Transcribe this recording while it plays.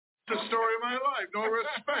The story of my life. No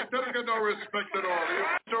respect. Doesn't get no respect at all.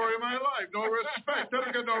 The story of my life. No respect.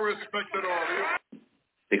 Doesn't get no respect at all.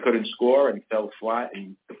 They couldn't score and fell flat,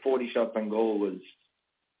 and the 40 shots on goal was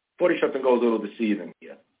a little deceiving.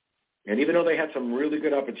 Yeah. And even though they had some really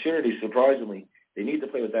good opportunities, surprisingly, they need to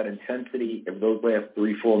play with that intensity. If those last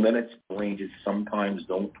 3-4 minutes, the Rangers sometimes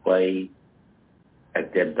don't play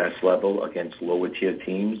at their best level against lower tier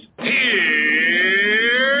teams.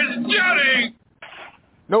 Here's Johnny!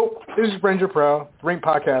 Nope, this is Ranger Proud, the Rink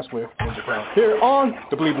Podcast with Ranger Proud, here on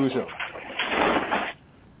the Bleed Blue Show.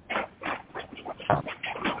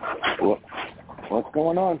 What's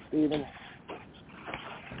going on, Steven?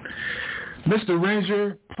 Mr.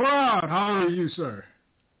 Ranger Proud, how are you, sir?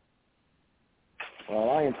 Well,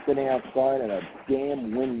 I am sitting outside in a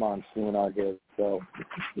damn wind monsoon out here, so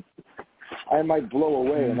I might blow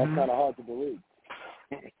away, and that's kind of hard to believe.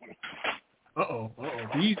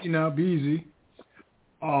 Be easy now, be easy.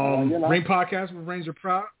 Rain Podcast with Ranger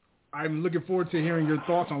Proud. I'm looking forward to hearing your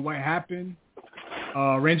thoughts on what happened.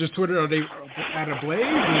 Rangers Twitter, are they at a blaze?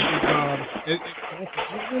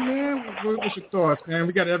 What's your thoughts, man?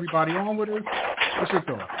 We got everybody on with us. What's your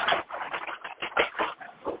thoughts?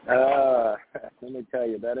 Let me tell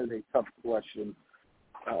you, that is a tough question.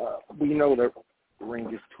 We know that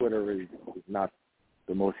Rangers Twitter is not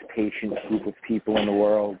the most patient group of people in the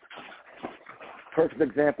world. Perfect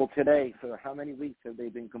example today. For how many weeks have they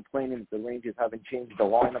been complaining that the Rangers haven't changed the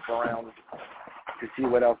lineup around to see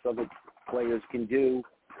what else other players can do?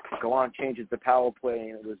 Gallant changes the power play,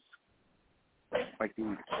 and it was like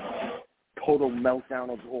the total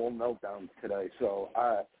meltdown of all meltdowns today. So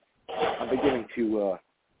I'm beginning to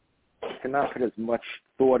not put as much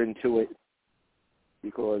thought into it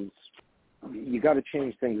because you got to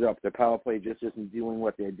change things up. The power play just isn't doing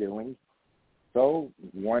what they're doing. So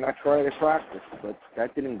why not try to practice? But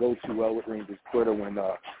that didn't go too well with Rangers Twitter when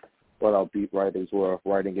our beat writers were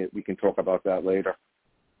writing it. We can talk about that later.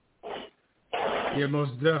 Yeah,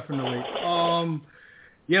 most definitely.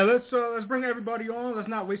 Let's bring everybody on. Let's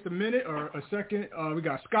not waste a minute or a second. We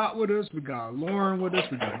got Scott with us. We got Lauren with us.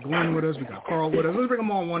 We got Glenn with us. We got Carl with us. Let's bring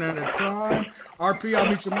them on one at a time. RP, I'll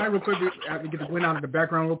meet you tonight real quick. We get the Glenn out of the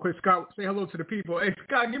background real quick. Scott, say hello to the people. Hey,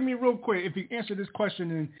 Scott, give me real quick. If you answer this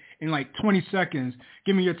question in like 20 seconds,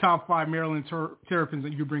 give me your top 5 Maryland Terrapins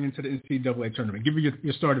that you bring into the NCAA tournament. Give me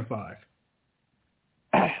your starting 5.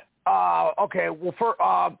 Okay.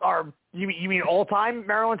 Well, you mean all-time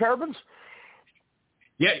Maryland Terrapins?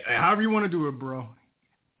 Yeah, however you want to do it, bro.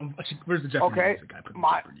 Where's the Jeopardy music guy?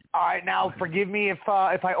 All right, now forgive me if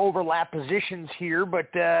I overlap positions here,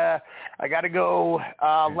 but I got to go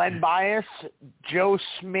Len Bias, Joe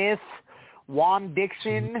Smith, Juan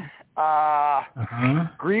Dixon,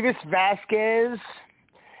 Grievous Vasquez,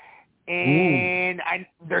 and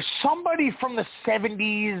there's somebody from the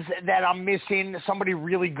 70s that I'm missing, somebody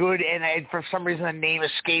really good, and for some reason the name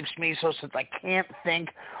escapes me, so since I can't think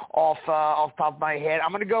off the top of my head,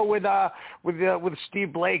 I'm going to go with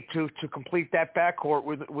Steve Blake to complete that backcourt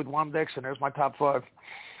with Juan Dixon. There's my top 5.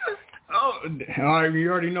 Oh, all right.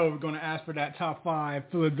 You already know we're going to ask for that top 5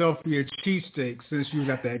 Philadelphia cheesesteak since you was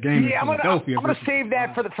at that game in Philadelphia. I'm going to save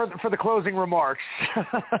that for the closing remarks.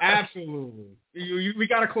 Absolutely. We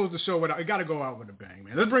got to close the show with. We got to go out with a bang,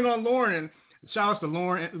 man. Let's bring on Lauren. And shout out to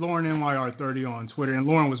Lauren NYR30 on Twitter. And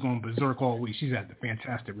Lauren was going berserk all week. She's at the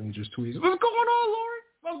fantastic Rangers tweets. What's going on, Lauren?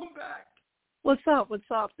 Welcome back. What's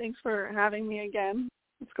up? Thanks for having me again.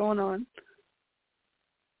 What's going on?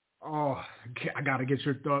 Oh, I got to get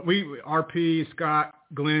your thoughts. RP, Scott,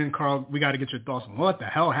 Glenn, Carl, we got to get your thoughts on what the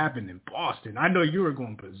hell happened in Boston. I know you were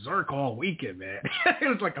going berserk all weekend, man. It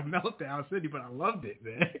was like a meltdown city, but I loved it,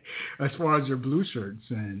 man, as far as your blue shirts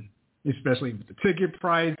and especially with the ticket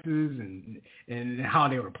prices and how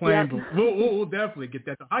they were playing. Yeah. But we'll definitely get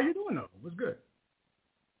that. How you doing, though? What's good?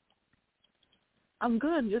 I'm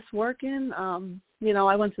good, just working.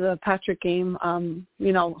 I went to the Patrick game, home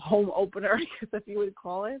opener, if you would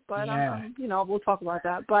call it. But, we'll talk about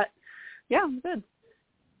that. But, yeah, I'm good.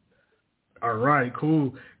 All right,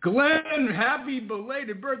 cool. Glenn, happy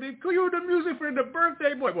belated birthday. Cue the music for the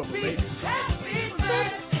birthday boy. Well, belated. Happy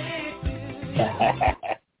birthday.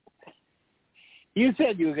 You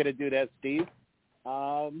said you were going to do that, Steve.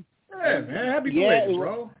 Yeah, man. Happy belated,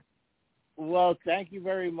 bro. Well, thank you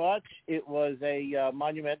very much. It was a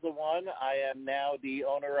monumental one. I am now the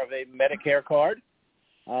owner of a Medicare card.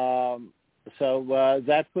 So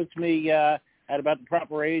that puts me at about the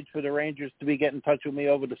proper age for the Rangers to be getting in touch with me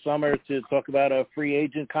over the summer to talk about a free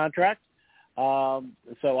agent contract.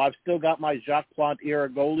 So I've still got my Jacques Plante era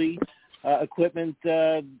goalie equipment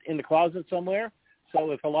in the closet somewhere. So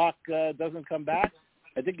if Halak doesn't come back,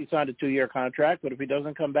 I think he signed a 2-year contract, but if he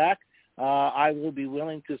doesn't come back, I will be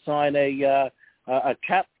willing to sign a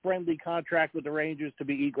cap-friendly contract with the Rangers to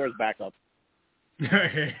be Igor's backup.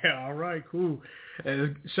 Yeah, all right, cool.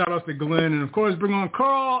 Shout out to Glenn. And, of course, bring on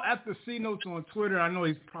Carl at the C-Notes on Twitter. I know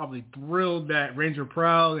he's probably thrilled that Ranger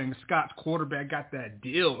Proud and Scott's quarterback got that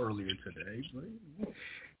deal earlier today. But,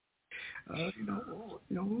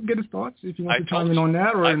 we'll get his thoughts if you want to chime in on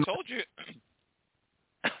that. Or I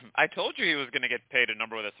told you he was going to get paid a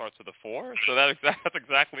number that starts with a 4, so that's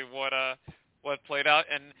exactly what played out.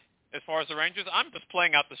 And as far as the Rangers, I'm just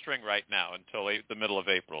playing out the string right now until the middle of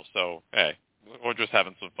April. So, hey, we're just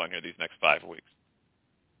having some fun here these next 5 weeks.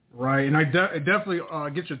 Right, and I definitely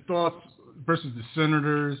get your thoughts versus the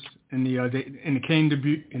Senators in the Canes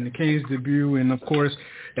debut, and of course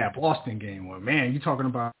that Boston game. Where man, you're talking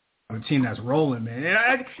about a team that's rolling, man.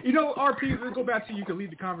 And RP, let's go back to you can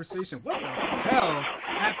lead the conversation. What the hell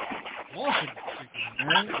happened to Boston,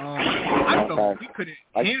 man? I thought we couldn't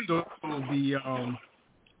handle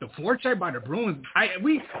the forecheck by the Bruins.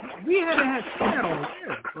 We hadn't had that all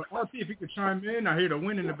year. But RP, if you could chime in, I hear the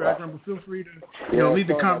wind in the background, but feel free to lead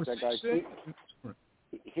the conversation.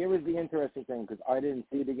 Here is the interesting thing, because I didn't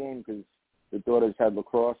see the game because the daughters had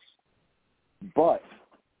lacrosse, but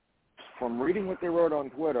from reading what they wrote on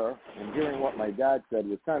Twitter and hearing what my dad said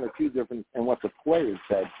was kind of two different, and what the players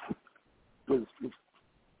said was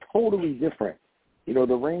totally different. The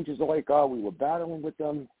Rangers are like, we were battling with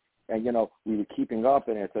them, and, we were keeping up,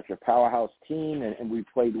 and it's such a powerhouse team, and we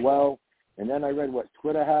played well. And then I read what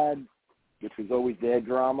Twitter had, which was always their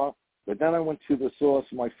drama. But then I went to the source,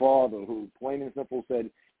 my father, who plain and simple said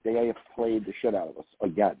they have played the shit out of us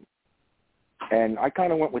again. And I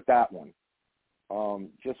kind of went with that one.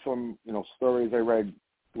 Just from, stories I read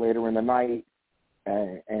later in the night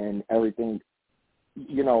and everything,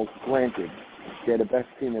 granted, they're the best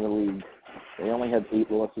team in the league. They only have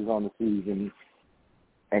 8 losses on the season,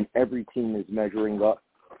 and every team is measuring up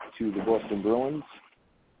to the Boston Bruins.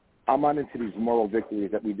 I'm not into these moral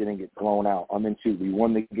victories that we didn't get blown out. I'm into we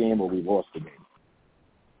won the game or we lost the game.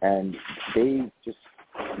 And they just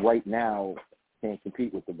right now can't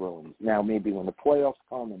compete with the Bruins. Now maybe when the playoffs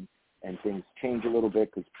come and things change a little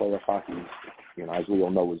bit, because playoff hockey, as we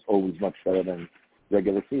all know, is always much better than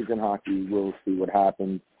regular season hockey. We'll see what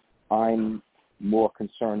happens. I'm more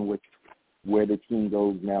concerned with where the team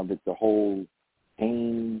goes now that the whole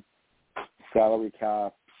pain, salary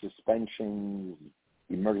cap, suspensions,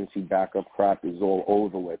 emergency backup crap is all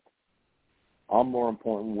over with. I'm more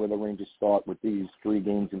important where the Rangers start with these 3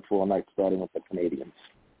 games in 4 nights, starting with the Canadians.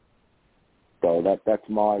 So that's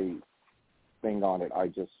my thing on it. I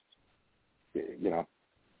just,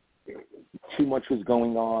 too much was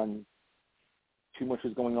going on. Too much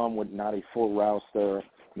was going on with not a full roster,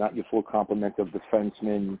 not your full complement of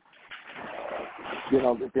defensemen. There are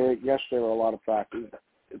a lot of factors,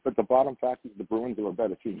 but the bottom fact is the Bruins are a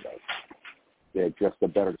better team, guys. They're just a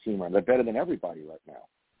better team. They're better than everybody right now.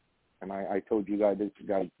 And I told you guys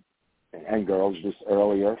and girls this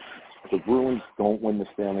earlier, the Bruins don't win the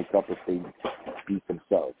Stanley Cup if they beat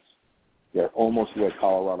themselves. They're almost where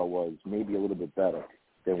Colorado was, maybe a little bit better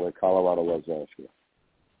than where Colorado was last year.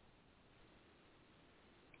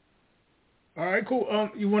 All right, cool.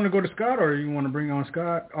 You want to go to Scott, or you want to bring on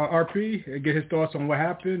Scott, RP, get his thoughts on what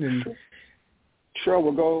happened? And sure,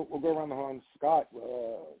 we'll go around the horn. Scott,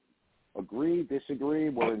 agree, disagree?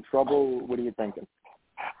 We're in trouble. What are you thinking?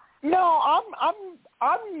 No,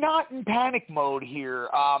 I'm not in panic mode here.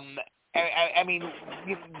 I mean,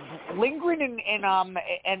 Lindgren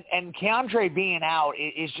and Keandre being out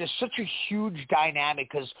is just such a huge dynamic,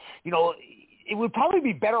 because it would probably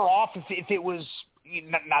be better off if it was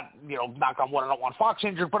not knock on wood, I don't want Fox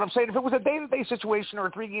injured, but I'm saying if it was a day-to-day situation or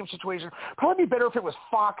a 3-game situation, probably be better if it was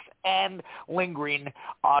Fox and Lindgren,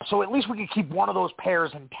 so at least we could keep one of those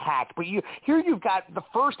pairs intact. But you've got the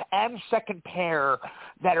first and second pair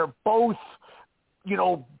that are both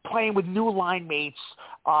playing with new line mates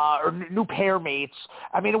or new pair mates.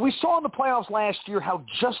 I mean, we saw in the playoffs last year how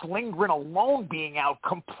just Lindgren alone being out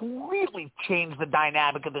completely changed the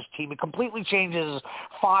dynamic of this team. It completely changes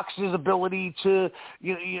Fox's ability to,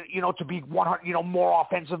 to be 100, more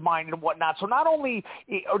offensive minded and whatnot. So not only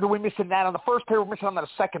are we missing that on the first pair, we're missing on the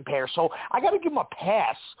second pair. So I got to give him a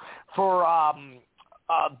pass for,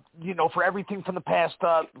 for everything from the past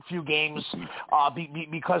few games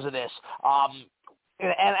because of this.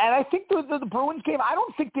 And I think the Bruins game, I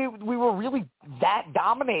don't think we were really that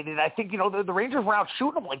dominated. I think, the Rangers were out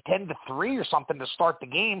shooting them like 10-3 or something to start the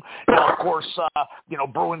game. Now, of course,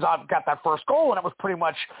 Bruins got that first goal, and it was pretty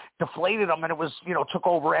much deflated them, and it was, took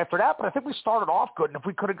over after that. But I think we started off good, and if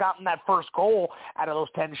we could have gotten that first goal out of those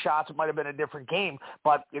 10 shots, it might have been a different game.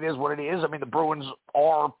 But it is what it is. I mean, the Bruins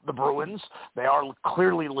are the Bruins. They are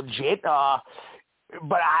clearly legit.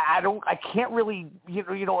 But I can't really,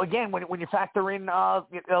 again, when you factor in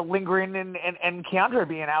Lindgren and Keandre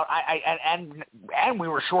being out, and we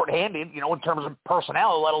were shorthanded, in terms of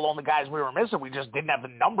personnel, let alone the guys we were missing. We just didn't have the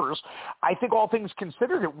numbers. I think all things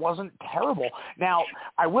considered, it wasn't terrible. Now,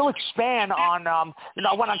 I will expand on, I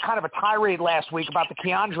went on kind of a tirade last week about the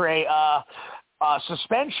Keandre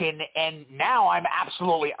suspension, and now I'm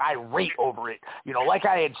absolutely irate over it. Like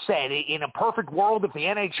I had said, in a perfect world, if the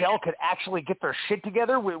NHL could actually get their shit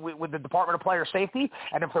together with the Department of Player Safety,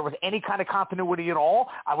 and if there was any kind of continuity at all,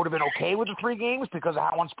 I would have been okay with the 3 games because of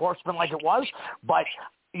how unsportsmanlike it was. But,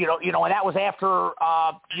 and that was after,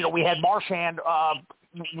 we had Marchand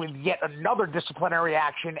with yet another disciplinary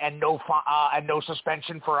action and no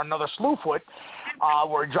suspension for another slew foot,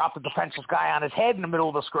 where he dropped the defenseless guy on his head in the middle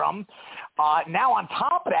of the scrum. Now on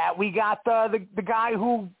top of that, we got the guy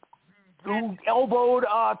who elbowed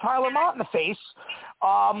Tyler Mott in the face.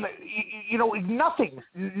 Nothing,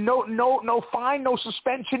 no fine, no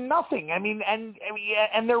suspension, nothing. I mean,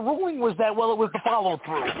 and their ruling was that, well, it was the follow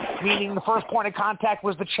through, meaning the first point of contact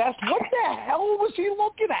was the chest. What the hell was he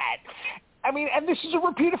looking at? I mean, and this is a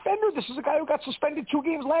repeat offender. This is a guy who got suspended 2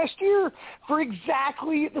 games last year for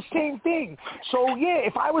exactly the same thing. So yeah,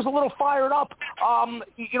 if I was a little fired up,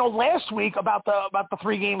 last week about the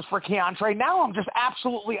 3 games for Keandre, now I'm just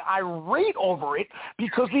absolutely irate over it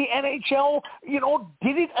because the NHL,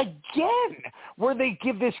 did it again, where they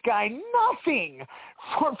give this guy nothing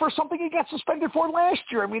for something he got suspended for last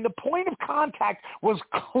year. I mean, the point of contact was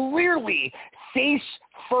clearly face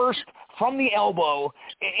first from the elbow.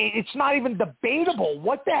 It's not even debatable.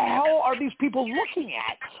 What the hell are these people looking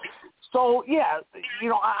at? So, yeah,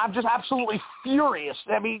 I'm just absolutely furious.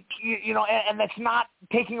 I mean, and that's not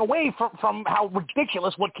taking away from how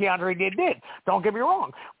ridiculous what Keandre did. Don't get me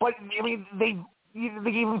wrong. But, I mean, they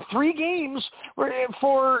gave him 3 games for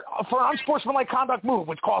an unsportsmanlike conduct move,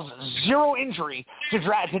 which causes 0 injury to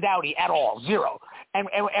Doughty at all, 0.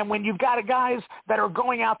 And when you've got guys that are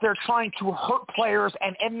going out there trying to hurt players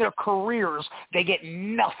and end their careers, they get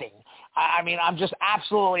nothing. I mean, I'm just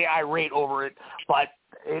absolutely irate over it, but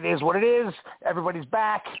it is what it is. Everybody's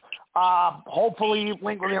back. Hopefully,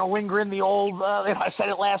 Lindgren, the old, I said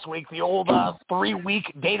it last week, the old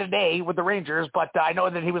 3-week day-to-day with the Rangers, but I know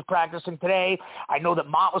that he was practicing today. I know that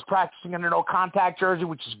Mott was practicing in a no-contact jersey,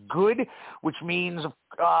 which is good, which means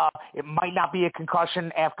it might not be a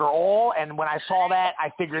concussion after all. And when I saw that,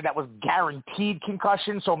 I figured that was guaranteed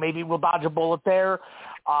concussion, so maybe we'll dodge a bullet there.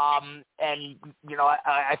 And,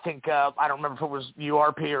 I think, I don't remember if it was you,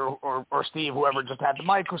 RP, or Steve, whoever just had the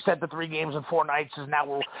mic, who said the 3 games in 4 nights is now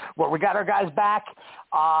where we got our guys back.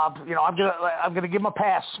 I'm gonna give them a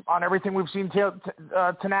pass on everything we've seen to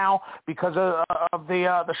now because of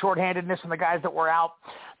the shorthandedness and the guys that were out.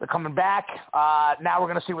 They're coming back. Now we're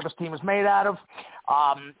gonna see what this team is made out of.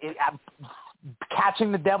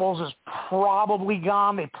 Catching the Devils is probably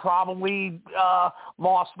gone. They probably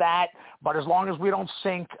lost that. But as long as we don't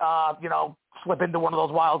sink, slip into one of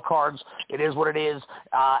those wild cards, it is what it is.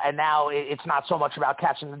 And now it's not so much about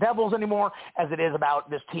catching the Devils anymore as it is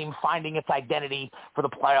about this team finding its identity for the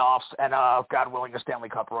playoffs and, God willing, a Stanley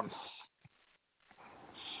Cup run.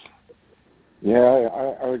 Yeah,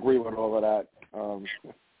 I agree with all of that.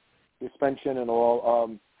 Suspension and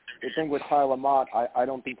all. The thing with Tyler Mott, I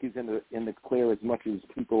don't think he's in the clear as much as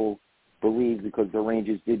people believe because the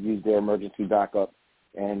Rangers did use their emergency backup,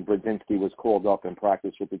 and Brzezinski was called up and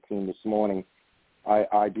practiced with the team this morning.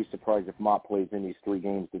 I'd be surprised if Mott plays in these 3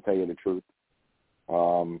 games, to tell you the truth.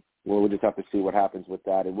 We'll just have to see what happens with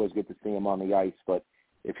that. It was good to see him on the ice, but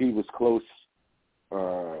if he was close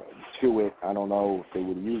to it, I don't know if they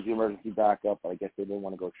would use the emergency backup. I guess they didn't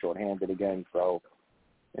want to go shorthanded again, so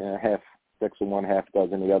half 6 and 1, half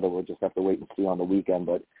dozen the other. We'll just have to wait and see on the weekend.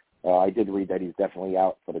 But I did read that he's definitely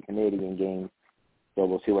out for the Canadian game. So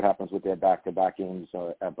we'll see what happens with their back-to-back games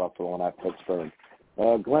at Buffalo and at Pittsburgh.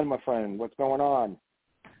 Glenn, my friend, what's going on?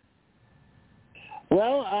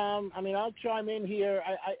 Well, I'll chime in here.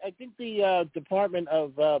 I think the Department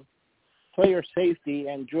of Player Safety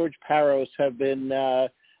and George Paros have been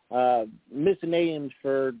misnamed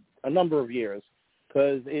for a number of years.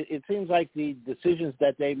 Because it seems like the decisions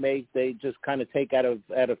that they make, they just kind of take out of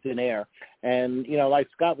thin air. And, like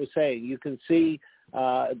Scott was saying, you can see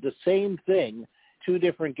the same thing 2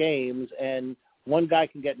 different games, and one guy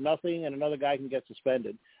can get nothing and another guy can get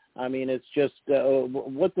suspended. I mean, it's just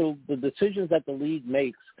what the decisions that the league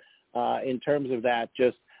makes in terms of that.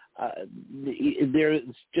 There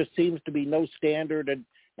just seems to be no standard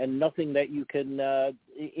and nothing that you can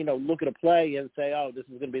look at a play and say, oh, this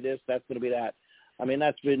is going to be this, that's going to be that. I mean,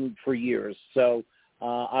 that's been for years. So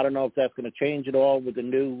I don't know if that's going to change at all with the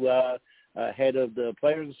new head of the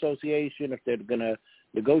Players Association, if they're going to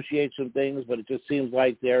negotiate some things, but it just seems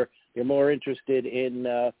like they're more interested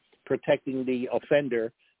in protecting the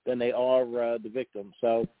offender than they are the victim.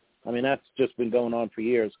 So, I mean, that's just been going on for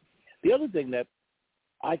years. The other thing that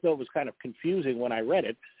I thought was kind of confusing when I read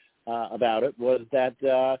it about it was that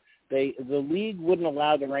the league wouldn't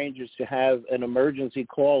allow the Rangers to have an emergency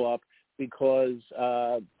call-up because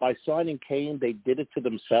by signing Kane, they did it to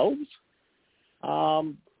themselves. I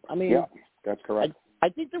mean, yeah, that's correct. I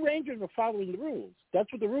think the Rangers are following the rules.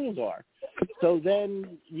 That's what the rules are. So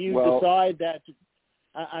then you decide that.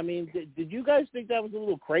 I mean, did you guys think that was a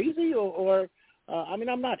little crazy, or I mean,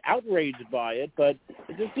 I'm not outraged by it, but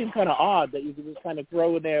it just seemed kind of odd that you could just kind of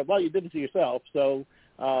throw in there, well, you did it to yourself, so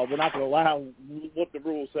we're not going to allow what the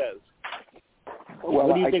rule says. Well,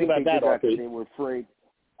 what do you think about that, RP? They were afraid.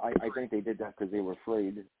 I think they did that because they were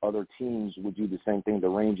afraid other teams would do the same thing the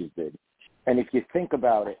Rangers did. And if you think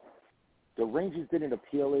about it, the Rangers didn't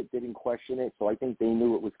appeal it, didn't question it, so I think they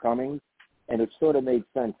knew it was coming, and it sort of made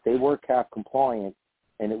sense. They were cap compliant,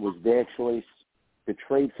 and it was their choice to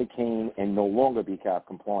trade for Kane and no longer be cap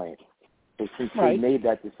compliant. So since they made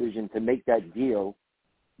that decision to make that deal,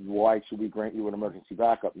 why should we grant you an emergency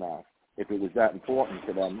backup now? If it was that important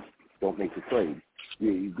to them, don't make the trade.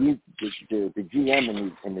 The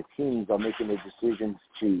GM and the teams are making their decisions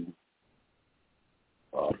to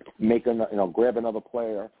grab another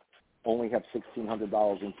player, only have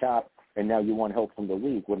 $1,600 in cap, and now you want help from the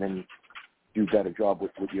league. Well, then do a better job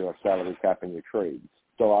with your salary cap and your trades.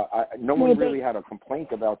 So no one really had a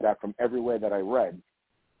complaint about that from everywhere that I read.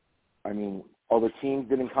 I mean, other teams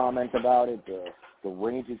didn't comment about it. The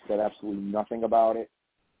Rangers said absolutely nothing about it.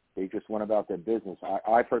 They just went about their business.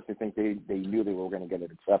 I personally think they knew they were going to get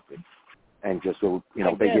it accepted, and just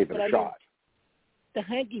they gave it a shot. The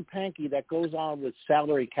hanky-panky that goes on with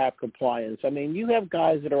salary cap compliance. I mean, you have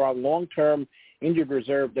guys that are on long-term injured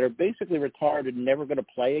reserve that are basically retired and never going to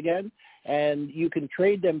play again, and you can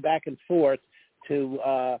trade them back and forth to,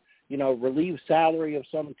 relieve salary of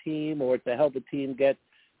some team or to help a team get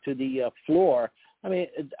to the floor. I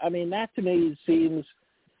mean, that to me seems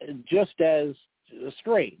just as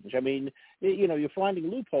strange. I mean, you're finding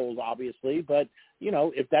loopholes, obviously, but,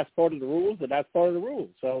 if that's part of the rules, then that's part of the rules.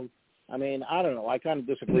 So, I mean, I don't know. I kind of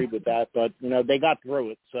disagreed with that, but, they got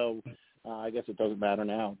through it. So I guess it doesn't matter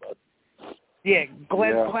now. But Yeah,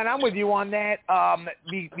 Glenn, I'm with you on that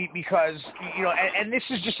because, and this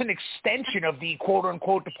is just an extension of the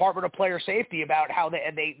quote-unquote Department of Player Safety about how the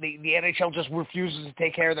NHL just refuses to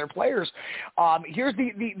take care of their players. Here's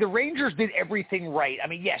the Rangers did everything right. I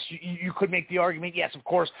mean, yes, you could make the argument, yes, of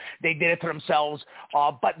course, they did it to themselves,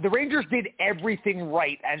 but the Rangers did everything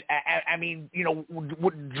right. And I mean,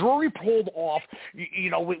 what Drury pulled off,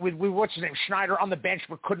 with what's his name, Schneider on the bench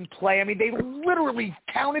but couldn't play. I mean, they literally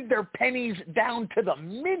counted their pennies down to the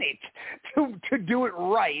minute to do it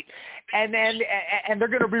right, and they're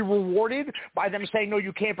going to be rewarded by them saying, no,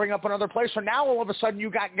 you can't bring up another player. So now all of a sudden you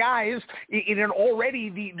got guys in an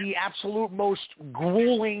already the absolute most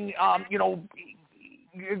grueling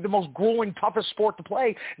the most grueling, toughest sport to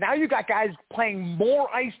play. Now you got guys playing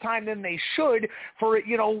more ice time than they should for,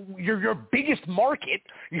 your biggest market,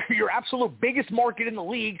 your absolute biggest market in the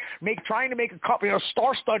league, trying to make a cup,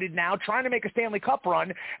 star-studded now, trying to make a Stanley Cup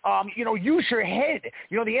run. Use your head.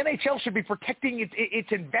 The NHL should be protecting its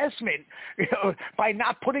investment by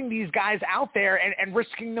not putting these guys out there and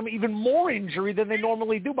risking them even more injury than they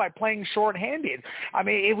normally do by playing shorthanded. I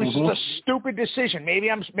mean, it was just a stupid decision.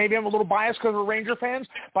 Maybe I'm a little biased because we're Ranger fans,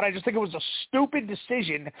 but I just think it was a stupid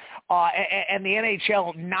decision, and the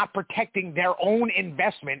NHL not protecting their own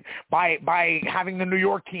investment by having the New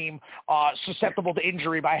York team susceptible to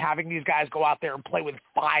injury by having these guys go out there and play with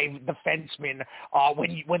 5 defensemen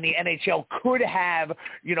when the NHL could have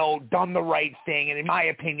done the right thing, and in my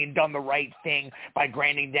opinion done the right thing by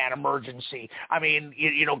granting that emergency. I mean,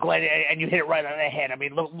 Glenn, and you hit it right on the head. I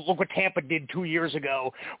mean, look what Tampa did 2 years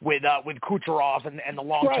ago with Kucherov and the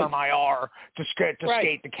long-term IR to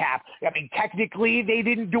skate the cap. I mean, technically, they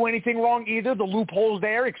didn't do anything wrong either. The loophole's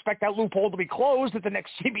there. Expect that loophole to be closed at the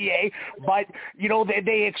next CBA. But,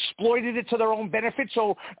 they exploited it to their own benefit.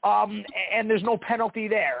 So, and there's no penalty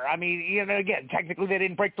there. I mean, again, technically they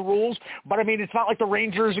didn't break the rules. But, I mean, it's not like the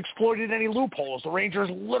Rangers exploited any loopholes. The Rangers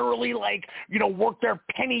literally, worked their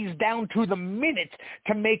pennies down to the minute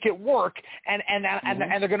to make it work. And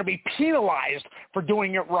they're going to be penalized for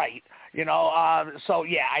doing it right. So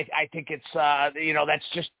yeah, I think it's that's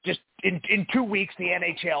just in 2 weeks the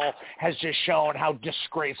NHL has just shown how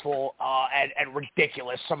disgraceful and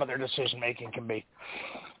ridiculous some of their decision making can be.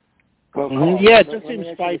 Well, just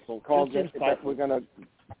insightful. We're gonna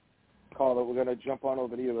jump on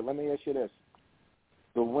over to you, but let me ask you this: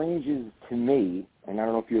 the Rangers, to me, and I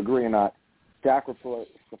don't know if you agree or not, sacrificed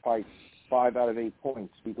 5 out of 8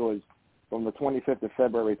 points because from the 25th of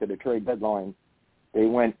February to the trade deadline, they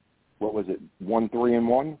went. What was it,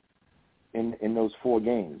 1-3-1 in those 4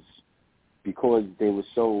 games because they were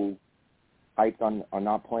so hyped on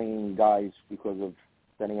not playing guys because of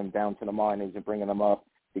sending them down to the minors and bringing them up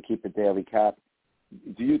to keep the daily cap.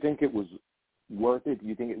 Do you think it was worth it? Do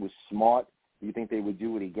you think it was smart? Do you think they would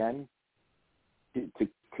do it again to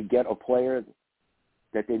get a player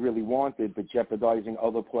that they really wanted but jeopardizing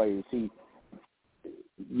other players? See,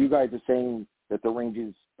 you guys are saying that the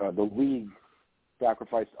Rangers, the league,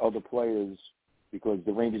 sacrificed other players because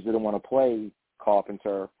the Rangers didn't want to play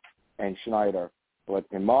Carpenter and Schneider. But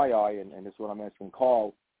in my eye, and this is what I'm asking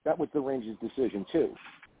Carl, that was the Rangers' decision too.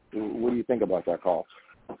 What do you think about that, Carl?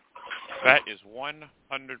 That is 100%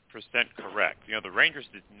 correct. The Rangers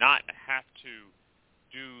did not have to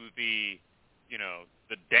do the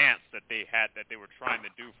dance that they were trying to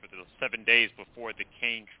do for the 7 days before the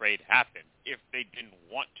Kane trade happened if they didn't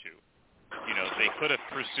want to. They could have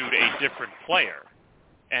pursued a different player,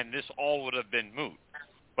 and this all would have been moot.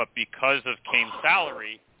 But because of Kane's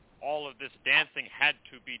salary, all of this dancing had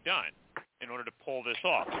to be done in order to pull this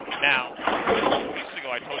off. Now, a couple weeks ago,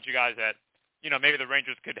 I told you guys that, maybe the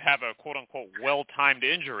Rangers could have a quote-unquote well-timed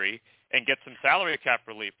injury and get some salary cap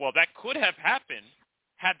relief. Well, that could have happened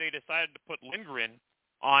had they decided to put Lindgren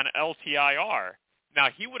on LTIR. Now,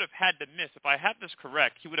 he would have had to miss, if I have this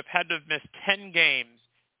correct, he would have had to have missed 10 games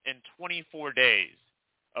in 24 days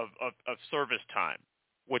of service time,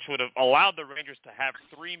 which would have allowed the Rangers to have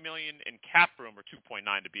 $3 million in cap room, or 2.9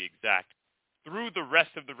 to be exact, through the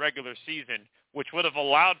rest of the regular season, which would have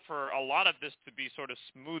allowed for a lot of this to be sort of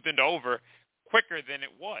smoothened over quicker than it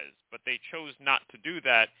was. But they chose not to do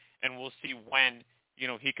that, and we'll see when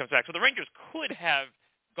he comes back. So the Rangers could have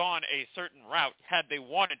gone a certain route had they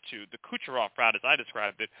wanted to. The Kucherov route, as I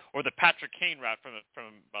described it, or the Patrick Kane route from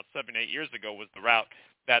about 7-8 years ago was the route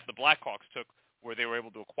that the Blackhawks took, where they were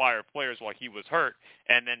able to acquire players while he was hurt,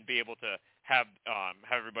 and then be able to have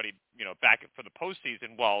everybody back for the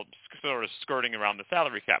postseason while sort of skirting around the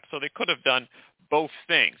salary cap. So they could have done both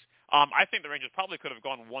things. I think the Rangers probably could have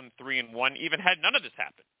gone 1-3-1 even had none of this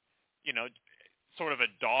happened. Sort of a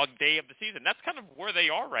dog day of the season. That's kind of where they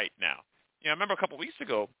are right now. I remember a couple weeks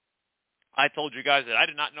ago, I told you guys that I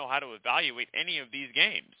did not know how to evaluate any of these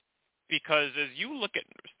games because as you look at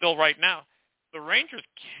still right now, the Rangers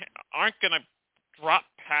aren't going to drop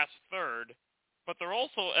past third, but they're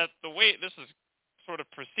also, at the way this is sort of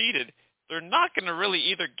proceeded, they're not going to really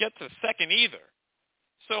either get to second either.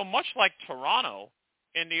 So much like Toronto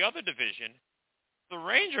in the other division, the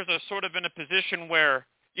Rangers are sort of in a position where,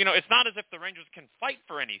 it's not as if the Rangers can fight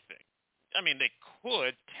for anything. I mean, they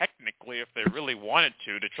could technically, if they really wanted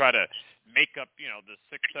to try to make up, the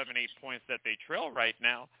 6, 7, 8 points that they trail right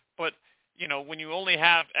now. But, when you only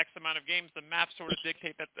have X amount of games, the math sort of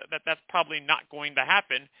dictate that's probably not going to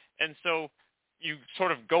happen. And so you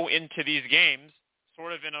sort of go into these games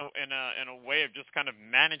sort of in a way of just kind of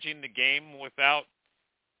managing the game without,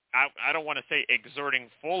 I don't want to say exerting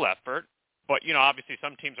full effort, but, obviously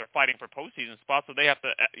some teams are fighting for postseason spots, so they have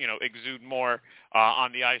to, exude more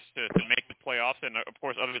on the ice to make the playoffs. And, of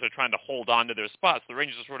course, others are trying to hold on to their spots. The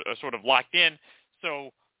Rangers are sort of locked in.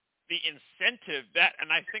 So the incentive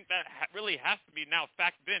and I think that really has to be now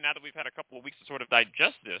factored in now that we've had a couple of weeks to sort of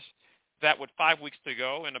digest this, that with 5 weeks to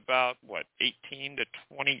go and about, 18 to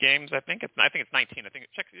 20 games, I think it's 19.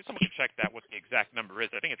 Someone can check that, what the exact number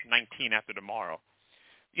is. I think it's 19 after tomorrow.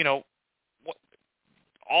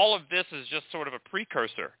 All of this is just sort of a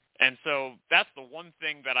precursor. And so that's the one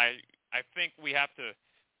thing that I think we have to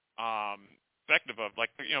perspective of.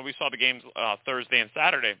 Like, we saw the games Thursday and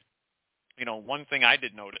Saturday. One thing I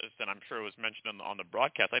did notice, and I'm sure it was mentioned on the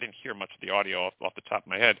broadcast, I didn't hear much of the audio off the top of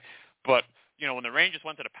my head, but, when the Rangers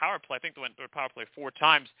went to the power play, I think they went to the power play 4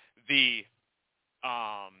 times, because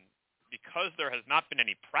there has not been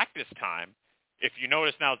any practice time, If you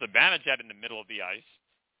notice now, Zibanejad in the middle of the ice,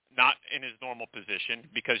 not in his normal position,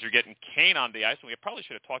 because you're getting Kane on the ice, and we probably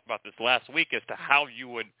should have talked about this last week as to how you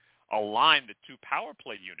would align the two power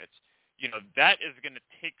play units. That is going to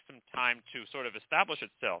take some time to sort of establish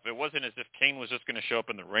itself. It wasn't as if Kane was just going to show up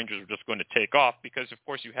and the Rangers were just going to take off, because, of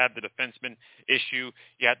course, you had the defenseman issue.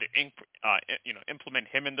 You had to implement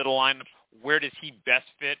him into the lineup. Where does he best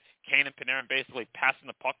fit? Kane and Panarin basically passing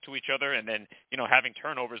the puck to each other and then, having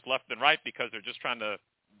turnovers left and right because they're just trying to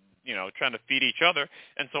feed each other.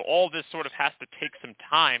 And so all this sort of has to take some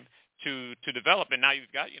time to develop. And now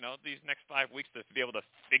you've got, these next 5 weeks to be able to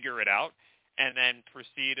figure it out and then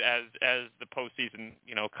proceed as the postseason,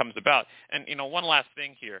 comes about. And, one last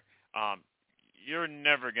thing here. You're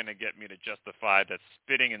never going to get me to justify that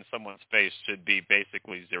spitting in someone's face should be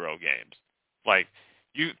basically 0 games.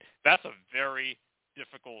 That's a very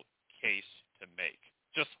difficult case to make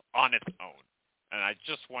just on its own. And I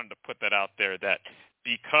just wanted to put that out there, that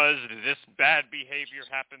because this bad behavior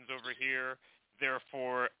happens over here,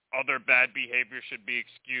 therefore other bad behavior should be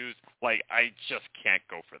excused. I just can't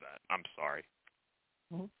go for that. I'm sorry.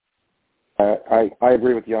 I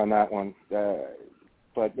agree with you on that one.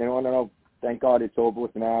 But, I don't know. Thank God it's over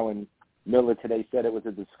with now. And Miller today said it was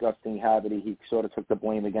a disgusting habit. He sort of took the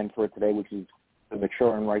blame again for it today, which is the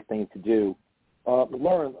mature and right thing to do.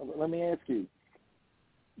 Lauren, let me ask you,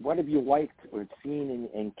 what have you liked or seen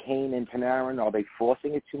in Kane and Panarin? Are they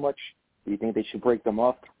forcing it too much? Do you think they should break them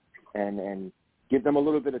up and give them a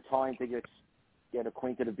little bit of time to get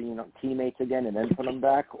acquainted of being teammates again and then put them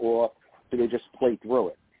back, or do they just play through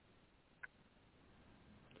it?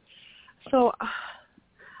 So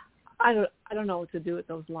I don't know what to do with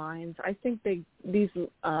those lines. I think the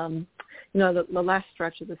last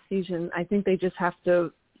stretch of the season, I think they just have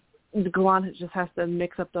to. Gallant just has to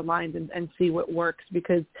mix up the lines and see what works,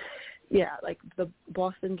 because, like the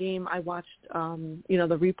Boston game, I watched, the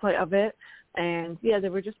replay of it, and, they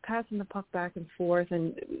were just passing the puck back and forth.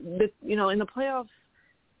 And, in the playoffs,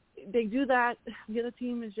 they do that. The other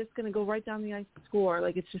team is just going to go right down the ice and score.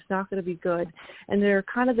 It's just not going to be good. And they're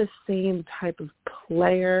kind of the same type of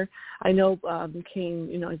player. I know Kane,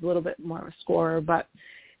 he's a little bit more of a scorer, but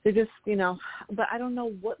they're just, but I don't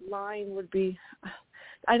know what line would be.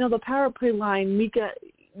 I know the power play line, Mika,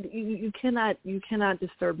 you cannot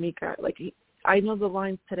disturb Mika. I know the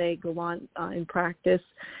lines today go on in practice.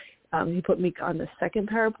 He put Mika on the second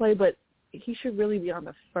power play, but he should really be on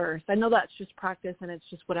the first. I know that's just practice and it's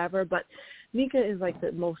just whatever, but Mika is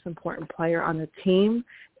the most important player on the team.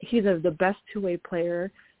 He's the best two-way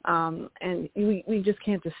player, and we just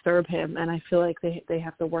can't disturb him. And I feel like they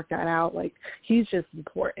have to work that out. He's just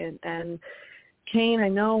important. And Kane, I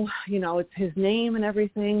know, it's his name and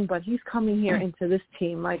everything, but he's coming here into this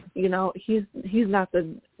team. He's not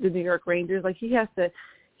the New York Rangers. He has to,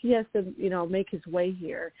 make his way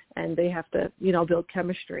here, and they have to, build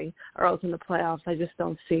chemistry, or else in the playoffs, I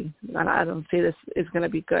don't see this is going to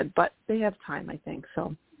be good. But they have time, I think.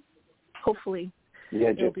 So hopefully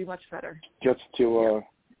it'll be much better. Just to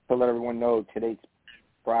let everyone know, today's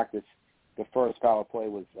practice, the first power play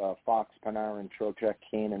was Fox, Panarin, Trocheck,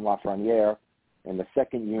 Kane, and Lafreniere. And the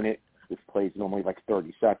second unit, this plays normally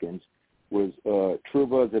 30 seconds, was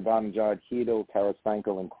Trouba, Zibanejad, Hedl,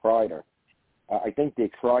 Tarasenko, and Kreider. I think they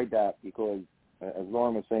tried that because, as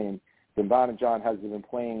Lauren was saying, Zibanejad hasn't been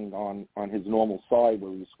playing on his normal side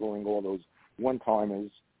where he was scoring all those one-timers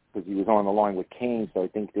because he was on the line with Kane. So I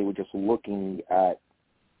think they were just looking at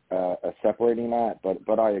separating that.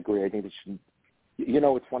 But I agree. I think it should.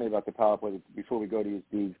 What's funny about the power play, before we go to you,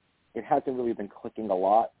 Steve, it hasn't really been clicking a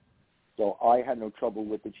lot. So I had no trouble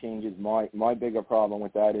with the changes. My bigger problem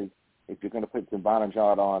with that is if you're going to put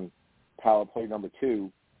Zibanejad on power play number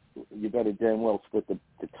 2, you better damn well split the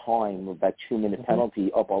time of that 2-minute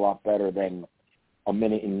penalty up a lot better than a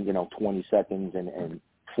minute and 20 seconds and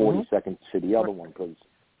 40 seconds to the other one, because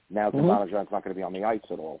now Zibanejad's not going to be on the ice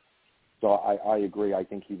at all. So I agree. I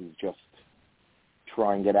think he was just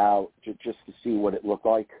trying it out just to see what it looked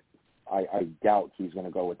like. I doubt he's going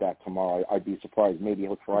to go with that tomorrow. I'd be surprised. Maybe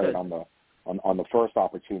he'll try it on the first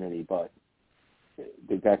opportunity, but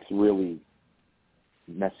that's really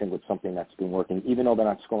messing with something that's been working. Even though they're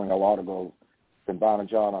not scoring a lot of goals,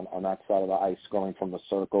 Zibanejad on that side of the ice scoring from the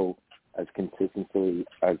circle as consistently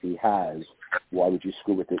as he has, why would you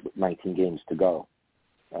screw with it with 19 games to go?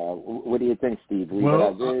 What do you think, Steve? Leave it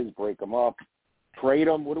as is, break them up, trade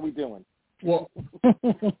them? What are we doing? Well,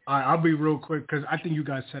 I'll be real quick because I think you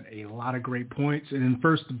guys said a lot of great points. And then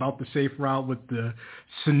first about the safe route with the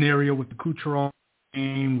scenario with the Kucherov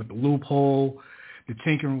game, with the loophole, the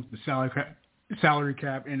tinkering with the salary cap. salary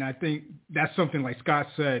cap, and I think that's something like Scott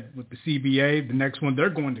said with the CBA. The next one, they're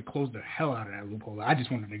going to close the hell out of that loophole. I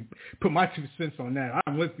just wanted to put my 2 cents on that.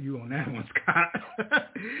 I'm with you on that one, Scott.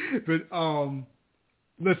 But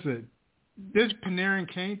listen, this Panarin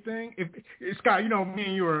Kane thing. Scott, you know, me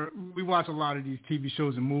and you we watch a lot of these TV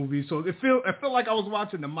shows and movies, so I felt like I was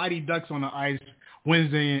watching the Mighty Ducks on the ice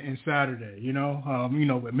Wednesday and Saturday. You know,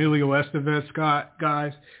 Emilio Estevez, Scott,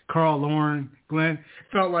 guys, Carl, Lauren, Glenn.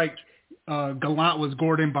 Felt like Gallant was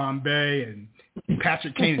Gordon Bombay and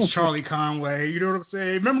Patrick Kane is Charlie Conway. You know what I'm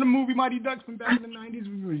saying? Remember the movie Mighty Ducks from back in the 90s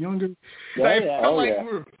when we were younger? It felt like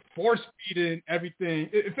we were force-feeding everything.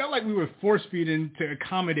 It felt like we were force-feeding to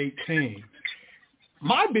accommodate Kane.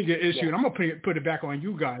 My bigger issue, and I'm going to put it back on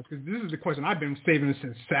you guys, because this is the question I've been saving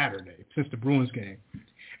since Saturday, since the Bruins game.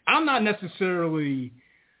 I'm not necessarily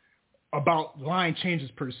about line changes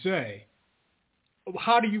per se.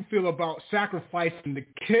 How do you feel about sacrificing the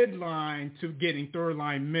kid line to getting third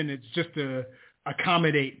line minutes just to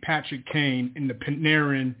accommodate Patrick Kane in the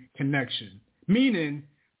Panarin connection? Meaning,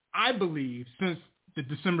 I believe since the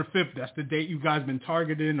December 5th, that's the date you guys have been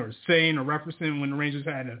targeting or saying or referencing when the Rangers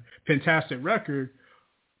had a fantastic record,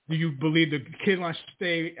 do you believe the kid line should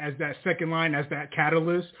stay as that second line, as that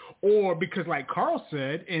catalyst? Or because like Carl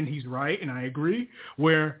said, and he's right, and I agree,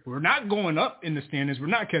 where we're not going up in the standings, we're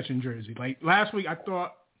not catching Jersey. Like last week, I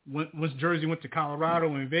thought once Jersey went to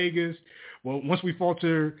Colorado and Vegas, well, once we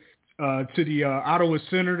falter to the Ottawa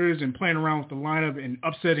Senators and playing around with the lineup and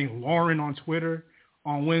upsetting Lauren on Twitter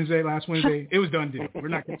on last Wednesday, it was done deal. We're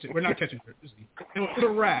not catching Jersey. It was a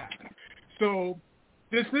wrap. So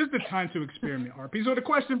this is the time to experiment, RP. So the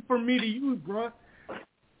question for me to you, bro,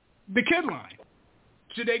 the kid line,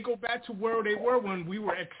 should they go back to where they were when we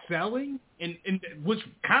were excelling and which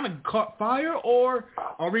kind of caught fire, or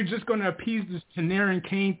are we just going to appease this Panarin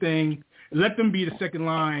Kane thing, let them be the second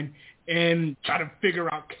line, and try to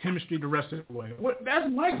figure out chemistry the rest of the way? That's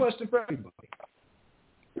my question for everybody.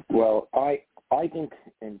 Well, I think,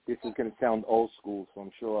 and this is going to sound old school, so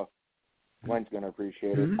I'm sure Glenn's going to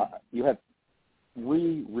appreciate it. You have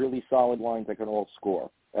 3 really solid lines that can all score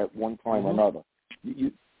at one time or another.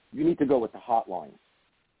 You need to go with the hot lines.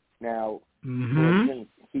 Now, for instance,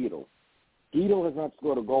 Hedl. Hedl has not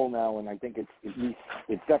scored a goal now, and I think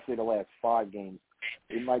it's definitely the last 5 games.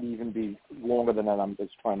 It might even be longer than that. I'm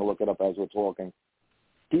just trying to look it up as we're talking.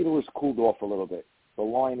 Hedl has cooled off a little bit. The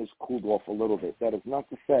line has cooled off a little bit. That is not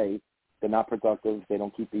to say they're not productive. They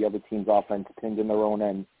don't keep the other team's offense pinned in their own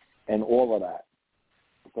end and all of that.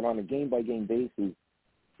 But on a game-by-game basis,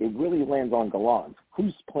 it really lands on Gallant.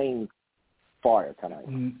 Who's playing fire tonight?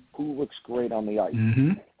 Who looks great on the ice?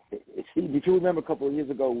 See, did you remember a couple of years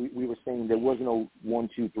ago we were saying there was no 1,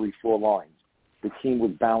 2, 3, 4 lines? The team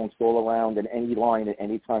was balanced all around, and any line at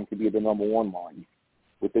any time could be the number 1 line.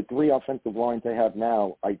 With the 3 offensive lines they have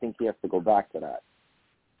now, I think he has to go back to that.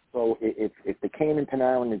 So if the Kane and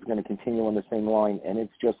Panarin is going to continue on the same line and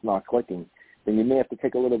it's just not clicking, then you may have to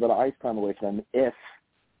take a little bit of ice time away from them if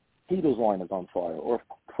Hedl's line is on fire or if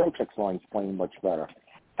Krocek's line is playing much better.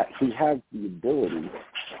 He has the ability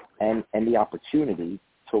and the opportunity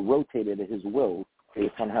to rotate it at his will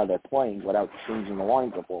based on how they're playing without changing the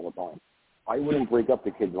lines up all the time. I wouldn't break up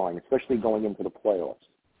the kid line, especially going into the playoffs.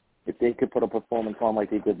 If they could put a performance on like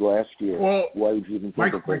they did last year, why would you even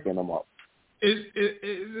think of breaking them up?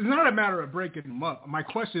 It's not a matter of breaking them up. My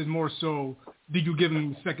question is more so, did you give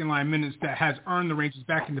them second line minutes that has earned the Rangers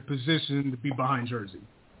back in the position to be behind Jersey?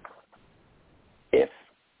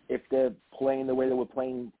 If they're playing the way they were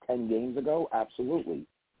playing 10 games ago, absolutely.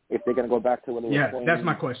 If they're going to go back to when they were playing that's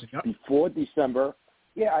my question. Before December,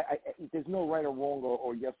 there's no right or wrong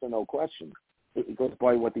or yes or no question. It goes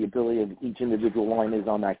by what the ability of each individual line is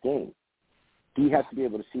on that game. He has to be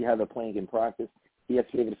able to see how they're playing in practice. He has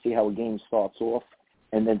to be able to see how a game starts off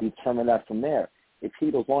and then determine that from there. If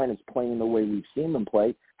Hedl's line is playing the way we've seen them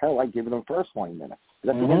play, hell, I'd give them first line minutes.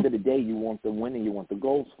 Because at the end of the day, you want the win and you want the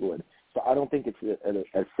goal scored. So I don't think it's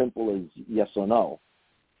as simple as yes or no.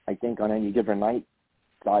 I think on any given night,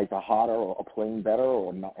 guys are hotter or playing better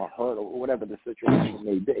or not or hurt or whatever the situation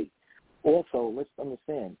may be. Also, let's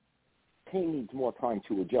understand, Kane needs more time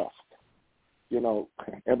to adjust. You know,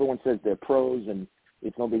 everyone says they're pros and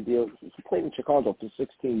it's no big deal. He played in Chicago for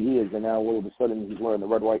 16 years, and now all of a sudden he's wearing the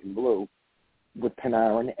red, white, and blue with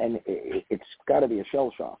Panarin, and it's got to be a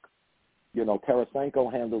shell shock. You know,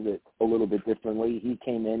 Tarasenko handled it a little bit differently. He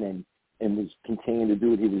came in and was continuing to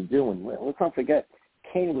do what he was doing. Well, let's not forget,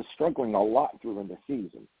 Kane was struggling a lot during the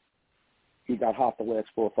season. He got hot the last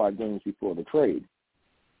 4 or 5 games before the trade.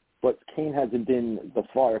 But Kane hasn't been the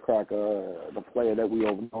firecracker, the player that we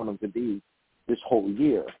all known him to be this whole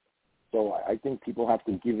year. So I think people have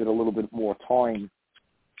to give it a little bit more time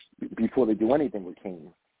before they do anything with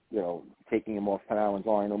Kane. Taking him off Panarin's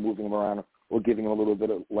line or moving him around or giving him a little bit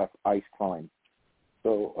of less ice time.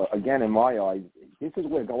 So, again, in my eyes, this is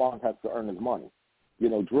where Gallant has to earn his money.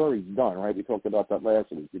 Drury's done, right? We talked about that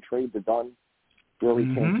last week. The trades are done. Drury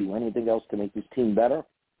can't do anything else to make this team better.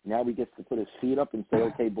 Now he gets to put his feet up and say,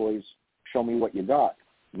 okay, boys, show me what you got.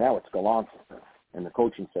 Now it's Gallant's turn and the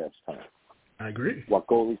coaching staff's turn. I agree. What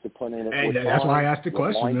goalies to put in Hey, that's why I asked the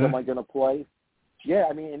question, lines man. am I going to play?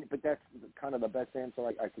 Yeah, but that's kind of the best answer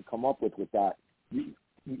I could come up with that.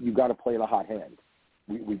 You got to play the hot hand.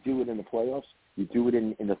 We do it in the playoffs. You do it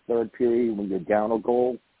in the third period when you're down a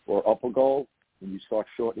goal or up a goal. When you start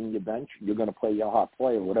shortening your bench, you're going to play your hot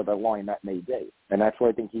player, whatever line that may be. And that's what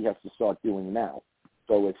I think he has to start doing now.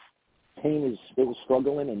 So if Kane is still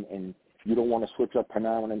struggling and you don't want to switch up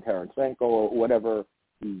Panarin and Tarasenko or whatever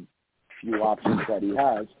the few options that he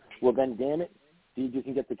has, well, then, damn it, see if you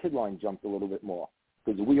can get the kid line jumped a little bit more.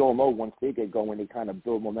 Because we all know once they get going, they kind of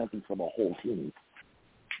build momentum for the whole team.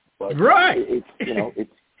 But right.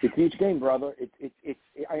 It's each game, brother.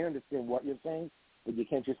 I understand what you're saying, but you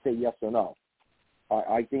can't just say yes or no.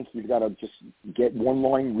 I think he's got to just get one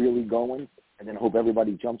line really going and then hope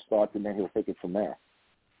everybody jump starts, and then he'll take it from there.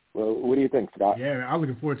 Well, what do you think, Scott? Yeah, I'm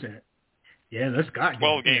looking forward to it. Yeah, let's Scott.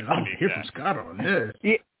 12 games. I'm here from Scott on this.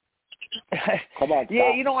 Yeah. Come on, Scott.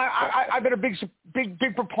 Yeah, I've been a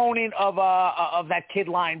big proponent of that kid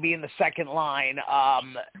line being the second line.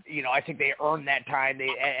 I think they earned that time.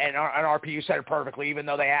 And RPU said it perfectly. Even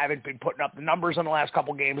though they haven't been putting up the numbers in the last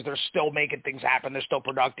couple games, they're still making things happen. They're still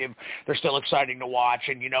productive. They're still exciting to watch,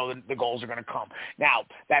 and the goals are going to come. Now,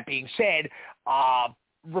 that being said,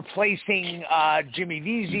 replacing Jimmy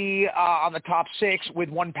Vesey on the top six with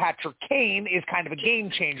one Patrick Kane is kind of a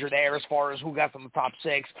game changer there as far as who got from the top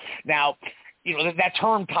six. Now, that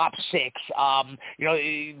term top six,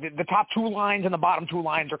 the top two lines and the bottom two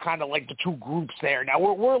lines are kind of like the two groups there. Now,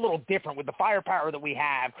 we're a little different with the firepower that we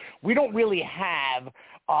have. We don't really have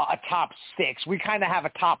a top six. We kind of have a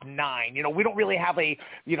top nine. We don't really have the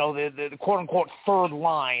quote-unquote third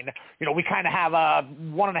line. We kind of have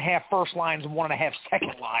 1.5 first lines and 1.5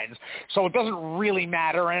 second lines. So it doesn't really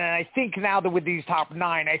matter. And I think now that with these top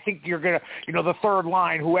nine, I think you're going to, the third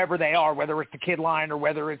line, whoever they are, whether it's the kid line or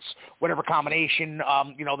whether it's whatever combination,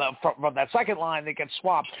 from that second line that gets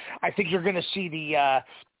swapped, I think you're going to see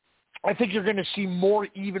I think you're going to see more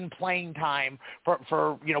even playing time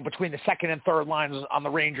for between the second and third lines on the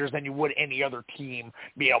Rangers than you would any other team.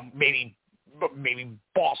 Maybe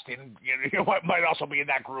Boston might also be in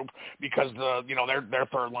that group because their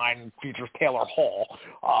third line features Taylor Hall.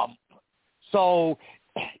 So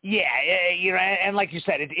yeah, and like you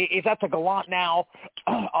said, it's up to Gallant now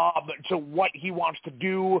to what he wants to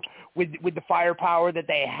do with the firepower that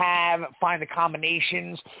they have, find the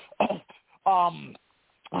combinations.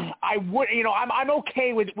 I would, I'm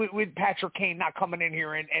okay with Patrick Kane not coming in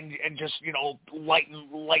here and just,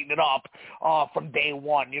 lighten it up from day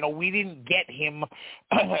one. We didn't get him,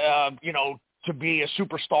 to be a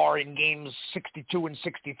superstar in games 62 and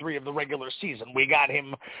 63 of the regular season. We got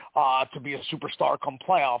him to be a superstar come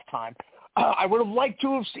playoff time. I would have liked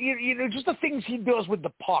to have seen, just the things he does with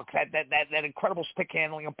the puck, that incredible stick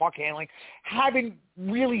handling and puck handling. Haven't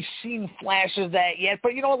really seen flashes of that yet,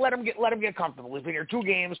 but let him get comfortable. He's been here 2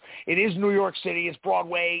 games. It is New York City. It's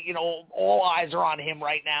Broadway. All eyes are on him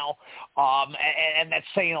right now, and that's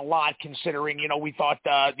saying a lot considering we thought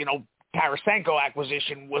Tarasenko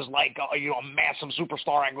acquisition was like a massive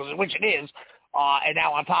superstar acquisition, which it is. And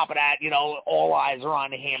now on top of that, all eyes are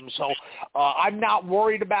on him. So I'm not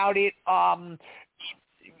worried about it.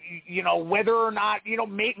 Whether or not,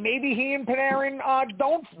 maybe he and Panarin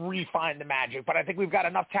don't refine the magic. But I think we've got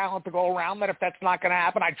enough talent to go around that if that's not going to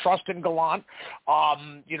happen, I trust in Gallant.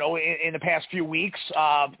 In the past few weeks,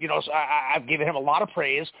 I've given him a lot of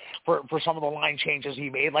praise for some of the line changes he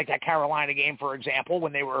made, like that Carolina game, for example,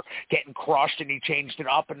 when they were getting crushed and he changed it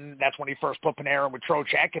up. And that's when he first put Panarin with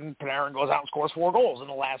Trocheck, and Panarin goes out and scores 4 goals in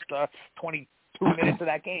the last 22 minutes of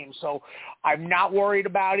that game. So I'm not worried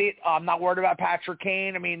about it. I'm not worried about Patrick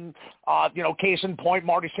Kane. I mean, case in point,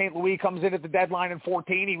 Marty St. Louis comes in at the deadline in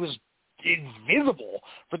 14. He was invisible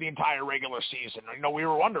for the entire regular season. We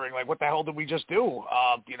were wondering, what the hell did we just do?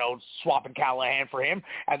 Swapping Callahan for him.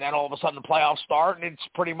 And then all of a sudden the playoffs start, and it's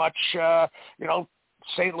pretty much,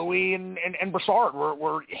 St. Louis and Brassard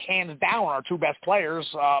were hands down our 2 best players,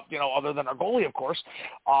 other than our goalie, of course.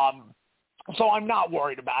 So I'm not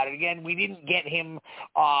worried about it. Again, we didn't get him,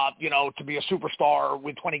 to be a superstar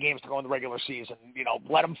with 20 games to go in the regular season.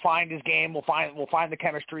 Let him find his game. We'll find the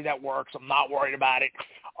chemistry that works. I'm not worried about it.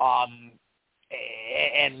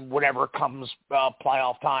 and whatever comes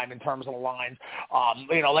playoff time in terms of the lines.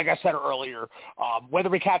 Like I said earlier, whether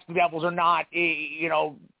we catch the Devils or not,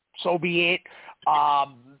 so be it.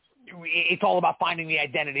 It's all about finding the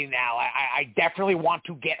identity now. I definitely want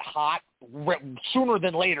to get hot sooner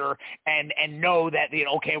than later and know that,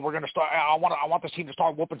 okay, we're going to start. I want this team to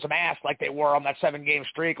start whooping some ass like they were on that 7-game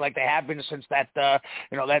streak, like they have been since that that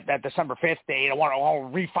December 5th date. I want to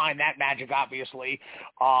refine that magic, obviously,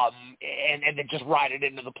 and then just ride it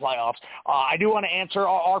into the playoffs. I do want to answer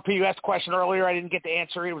RPUS question earlier. I didn't get to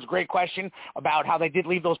answer it. It was a great question about how they did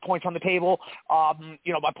leave those points on the table,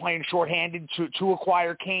 by playing shorthanded to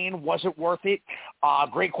acquire Kane. Was it worth it?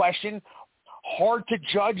 Great question. Hard to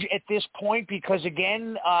judge at this point because,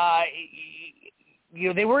 again,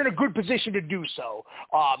 they were in a good position to do so.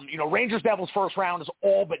 Rangers Devils first round is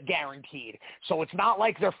all but guaranteed. So it's not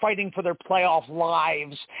like they're fighting for their playoff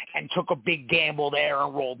lives and took a big gamble there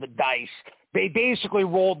and rolled the dice. They basically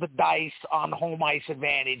rolled the dice on home ice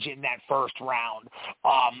advantage in that first round.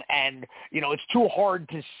 It's too hard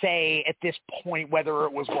to say at this point whether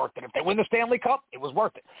it was worth it. If they win the Stanley Cup, it was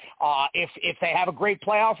worth it. If they have a great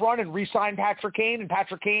playoff run and re-sign Patrick Kane, and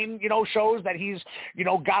Patrick Kane, shows that he's,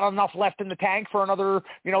 got enough left in the tank for another,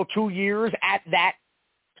 2 years at that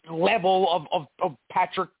level of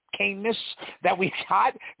Patrick Kane-ness that we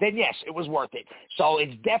got, then yes, it was worth it. So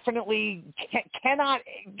it's definitely cannot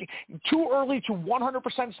too early to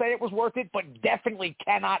 100% say it was worth it, but definitely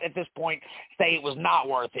cannot at this point say it was not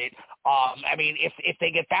worth it. If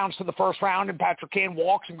they get bounced to the first round and Patrick Kane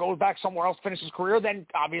walks and goes back somewhere else, finishes his career, then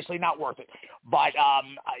obviously not worth it. But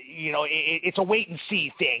it's a wait and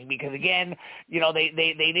see thing because again, they're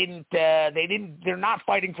not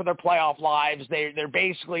fighting for their playoff lives. They're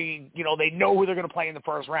basically, they know who they're going to play in the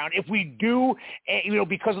first round. If we do,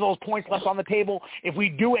 because of those points left on the table, if we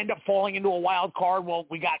do end up falling into a wild card, well,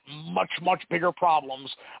 we got much, much bigger problems,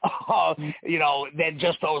 than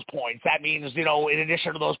just those points. That means, in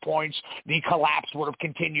addition to those points, the collapse would have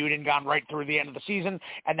continued and gone right through the end of the season,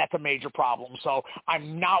 and that's a major problem. So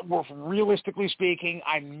realistically speaking,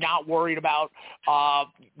 I'm not worried about,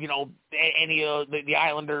 any of the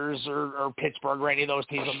Islanders or Pittsburgh or any of those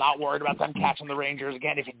teams. I'm not worried about them catching the Rangers.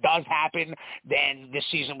 Again, if it does happen, then this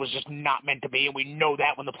season was just not meant to be, and we know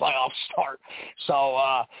that when the playoffs start.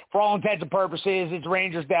 So for all intents and purposes, it's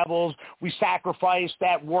Rangers Devils. We sacrificed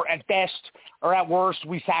at best or at worst,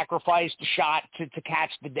 we sacrificed a shot to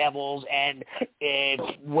catch the Devils, and if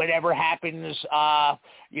whatever happens, after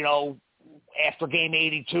game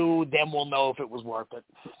 82, then we'll know if it was worth it.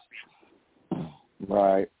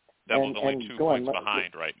 Right. Devils only 2 points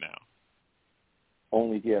behind right now.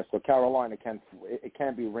 So Carolina can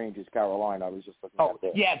be Rangers Carolina. I was just looking at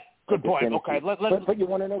that. Yeah, good point. Okay, but you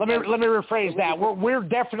want to know? Let me rephrase that. We're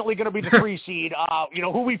definitely going to be the 3 seed.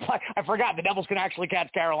 Who we play? I forgot the Devils can actually catch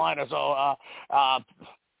Carolina. So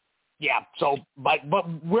but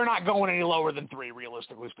we're not going any lower than 3,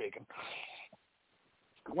 realistically speaking.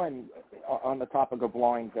 Glenn, on the topic of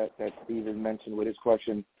lines that Steven mentioned with his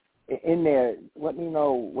question, in there, let me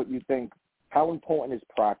know what you think. How important is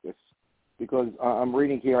practice? Because I'm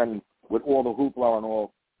reading here, and with all the hoopla and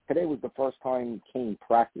all, today was the first time Kane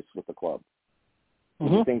practiced with the club. Do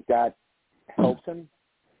you think that helps him,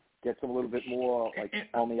 gets him a little bit more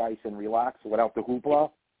on the ice and relax without the hoopla?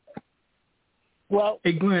 Well,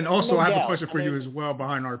 hey, Glenn, also I have a question for you as well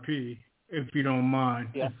behind RP, if you don't mind.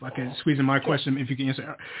 Yeah. If I can squeeze in my question, if you can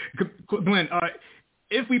answer. Glenn,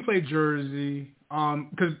 if we play Jersey,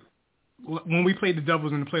 because when we played the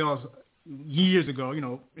Devils in the playoffs years ago,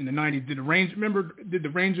 in the 90s, did the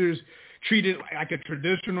Rangers treat it like a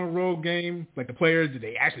traditional road game? Like the players, did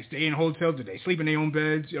they actually stay in hotels? Did they sleep in their own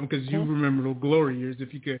beds? Because you remember the glory years.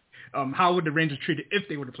 If you could, how would the Rangers treat it if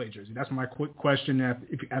they were to play Jersey? That's my quick question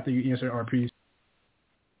after you answer RPs.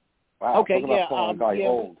 Wow, okay, yeah.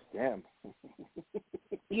 Old. Damn.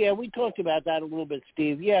 Yeah, we talked about that a little bit,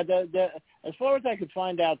 Steve. Yeah, as far as I could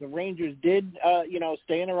find out, the Rangers did,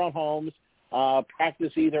 stay in their own homes,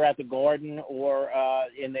 practice either at the Garden or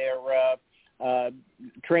in their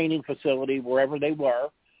training facility, wherever they were,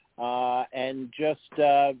 and just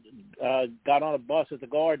got on a bus at the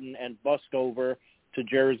Garden and bussed over to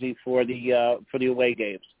Jersey for the away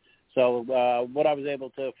games. So what I was able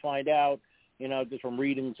to find out, just from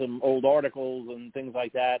reading some old articles and things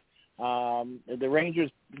like that, the Rangers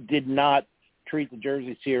did not treat the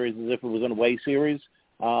Jersey series as if it was an away series.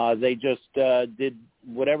 They just did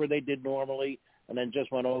whatever they did normally, and then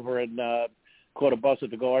just went over and caught a bus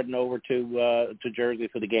at the Garden over to Jersey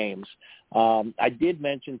for the games. I did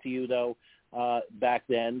mention to you, though, back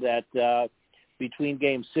then that between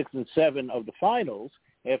games 6 and 7 of the finals,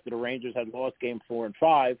 after the Rangers had lost game 4 and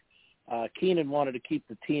 5, Keenan wanted to keep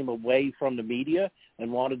the team away from the media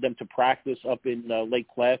and wanted them to practice up in Lake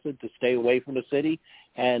Placid to stay away from the city.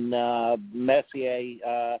 And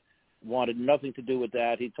Messier wanted nothing to do with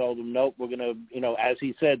that. He told them, nope, we're going to, as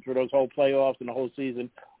he said, for those whole playoffs and the whole season,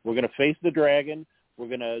 we're going to face the Dragon. We're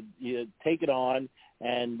going to take it on,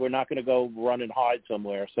 and we're not going to go run and hide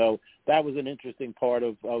somewhere. So that was an interesting part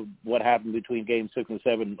of what happened between Game 6 and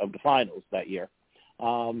 7 of the finals that year.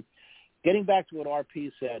 Getting back to what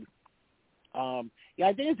RP said, I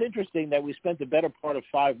think it's interesting that we spent the better part of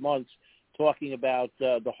 5 months talking about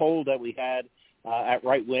the hole that we had at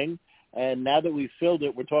right wing, and now that we've filled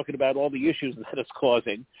it, we're talking about all the issues that it's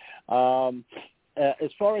causing.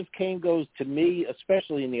 As far as Kane goes, to me,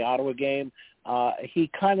 especially in the Ottawa game, he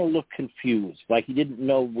kind of looked confused, like he didn't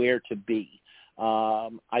know where to be.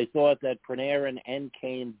 I thought that Panarin and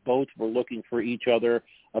Kane both were looking for each other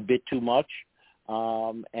a bit too much.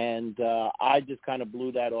 And I just kind of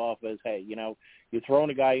blew that off as, hey, you're throwing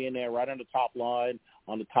a guy in there right on the top line,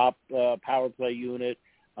 on the top power play unit.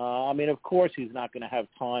 Of course he's not going to have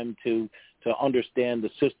time to understand the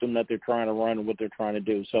system that they're trying to run and what they're trying to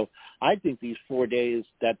do. So I think these 4 days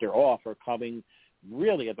that they're off are coming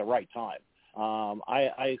really at the right time.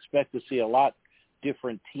 I expect to see a lot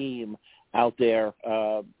different team out there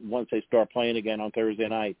once they start playing again on Thursday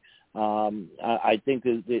night. I think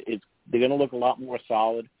they're going to look a lot more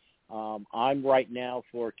solid. I'm right now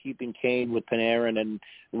for keeping Kane with Panarin, and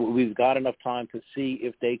we've got enough time to see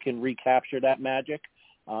if they can recapture that magic.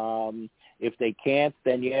 If they can't,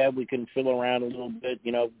 then we can fill around a little bit,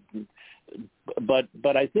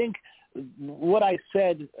 But I think what I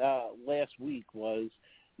said last week was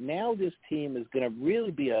now this team is going to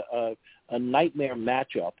really be a nightmare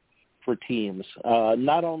matchup for teams,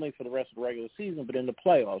 not only for the rest of the regular season, but in the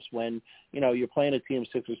playoffs when, you're playing a team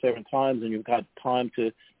 6 or 7 times and you've got time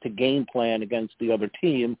to game plan against the other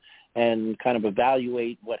team and kind of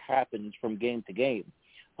evaluate what happens from game to game.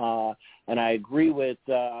 And I agree with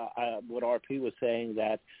what RP was saying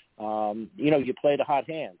that, you play the hot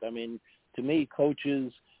hand. To me,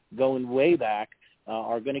 coaches going way back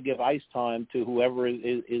are going to give ice time to whoever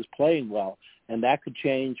is playing well. And that could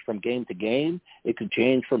change from game to game. It could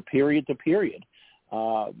change from period to period.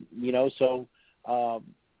 I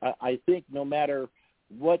think no matter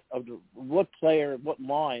what player, what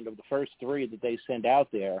line of the first 3 that they send out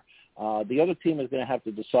there, the other team is going to have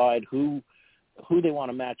to decide who they want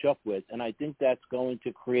to match up with. And I think that's going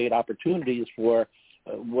to create opportunities for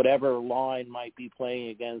whatever line might be playing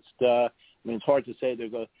against. It's hard to say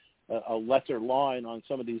there's a lesser line on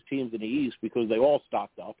some of these teams in the East because they all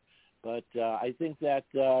stocked up. But I think that,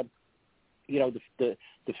 the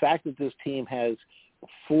fact that this team has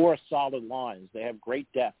 4 solid lines, they have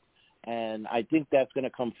great depth. And I think that's going to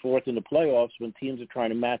come forth in the playoffs when teams are trying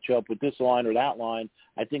to match up with this line or that line.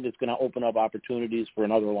 I think it's going to open up opportunities for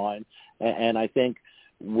another line. And I think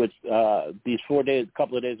with these 4 days, a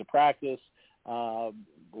couple of days of practice,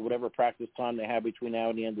 whatever practice time they have between now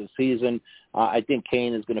and the end of the season, I think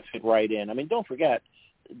Kane is going to fit right in. Don't forget,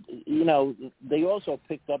 they also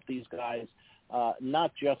picked up these guys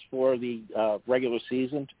not just for the regular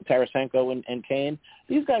season, Tarasenko and Kane.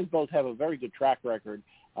 These guys both have a very good track record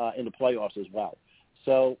in the playoffs as well.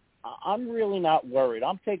 So I'm really not worried.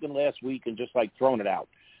 I'm taking last week and just throwing it out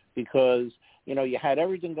because, you had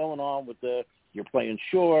everything going on with you're playing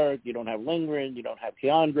short, you don't have Lindgren, you don't have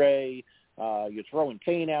Keandre, you're throwing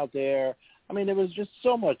Kane out there. There was just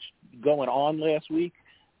so much going on last week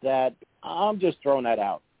that I'm just throwing that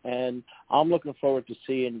out. And I'm looking forward to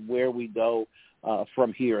seeing where we go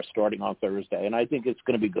from here starting on Thursday. And I think it's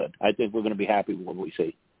going to be good. I think we're going to be happy with what we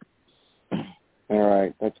see. All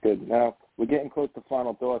right, that's good. Now, we're getting close to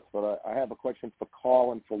final thoughts, but I have a question for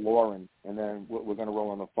Carl and for Lauren, and then we're going to roll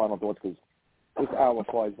on the final thoughts because this hour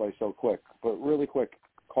flies by so quick. But really quick,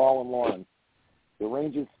 Carl and Lauren, the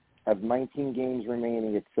Rangers have 19 games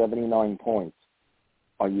remaining at 79 points.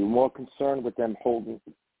 Are you more concerned with them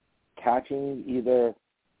catching either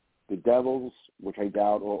the Devils, which I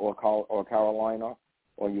doubt, or Carolina,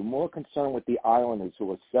 or are you more concerned with the Islanders,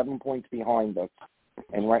 who are 7 points behind us,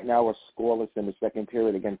 and right now are scoreless in the second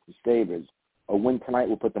period against the Sabres? A win tonight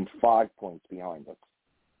will put them 5 points behind us.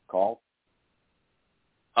 Carl?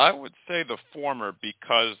 I would say the former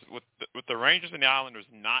because with the Rangers and the Islanders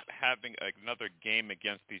not having another game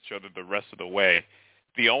against each other the rest of the way,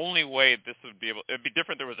 the only way this would be it'd be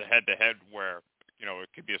different if there was a head-to-head where, it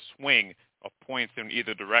could be a swing of points in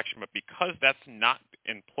either direction. But because that's not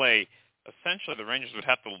in play, essentially the Rangers would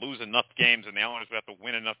have to lose enough games and the Islanders would have to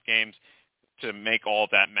win enough games to make all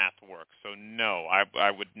that math work. So no,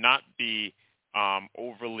 I would not be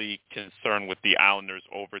overly concerned with the Islanders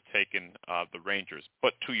overtaking the Rangers.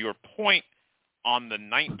 But to your point on the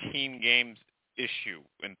 19 games issue,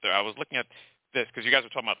 and I was looking at this because you guys were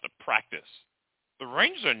talking about the practice. The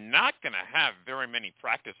Rangers are not going to have very many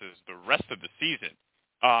practices the rest of the season.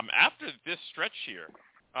 After this stretch here,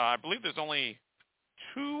 I believe there's only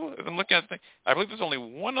two. I'm looking at the thing. I believe there's only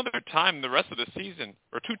one other time the rest of the season,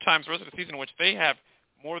 or 2 times the rest of the season, in which they have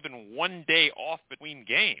more than 1 day off between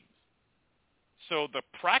games. So the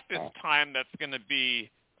practice time that's going to be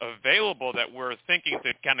available that we're thinking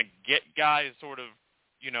to kind of get guys sort of,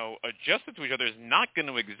 adjusted to each other is not going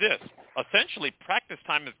to exist. Essentially, practice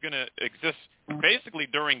time is going to exist basically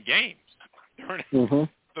during games.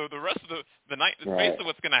 So the rest of the night is basically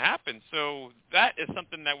what's going to happen. So that is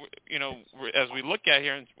something that, as we look at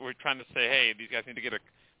here, and we're trying to say, hey, these guys need to get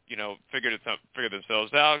figure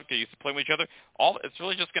themselves out, get used to playing with each other. It's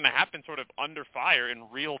really just going to happen sort of under fire in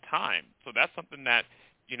real time. So that's something that,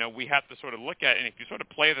 we have to sort of look at. And if you sort of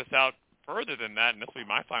play this out further than that, and this will be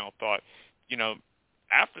my final thought, the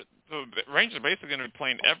Rangers are basically going to be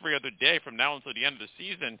playing every other day from now until the end of the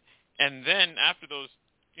season. And then after those,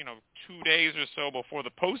 2 days or so before the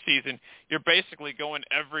postseason, you're basically going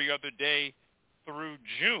every other day through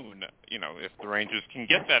June, if the Rangers can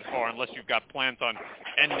get that far, unless you've got plans on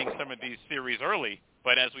ending some of these series early.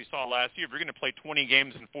 But as we saw last year, if you're going to play 20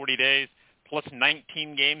 games in 40 days, plus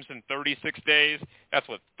 19 games in 36 days, that's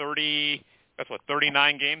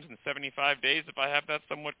 39 games in 75 days, if I have that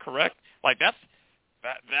somewhat correct. Like, that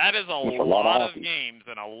is a lot of games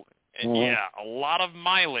and a lot of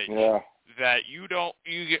mileage that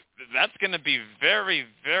that's going to be very,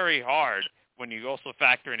 very hard when you also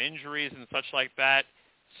factor in injuries and such like that.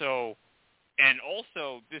 So, and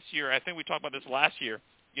also this year, I think we talked about this last year,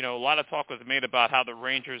 a lot of talk was made about how the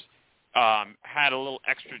Rangers had a little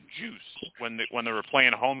extra juice when they were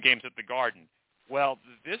playing home games at the Garden. Well,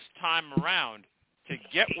 this time around, to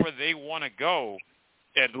get where they want to go,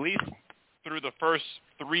 at least through the first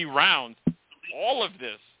 3 rounds, all of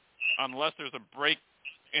this, unless there's a break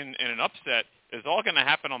in an upset, is all going to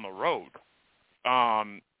happen on the road.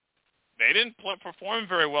 They didn't perform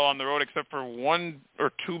very well on the road except for 1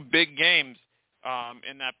 or 2 big games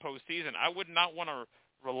in that postseason. I would not want to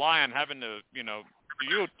rely on having to, you go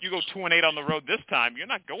 2-8 on the road this time, you're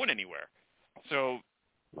not going anywhere. So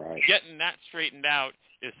getting that straightened out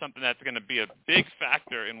is something that's going to be a big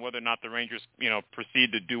factor in whether or not the Rangers,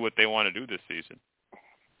 proceed to do what they want to do this season.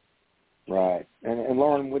 Right. And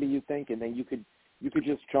Lauren, what do you think? And then you could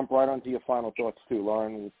just jump right onto your final thoughts too,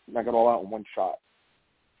 Lauren. Knock it all out in one shot.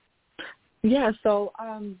 Yeah, so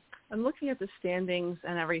I'm looking at the standings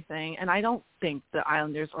and everything, and I don't think the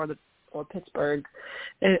Islanders or Pittsburgh,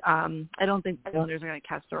 I don't think the Islanders are going to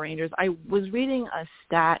catch the Rangers. I was reading a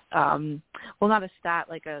stat, not a stat,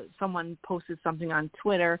 like someone posted something on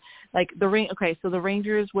Twitter, like the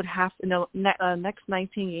Rangers would have to, next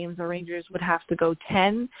 19 games, the Rangers would have to go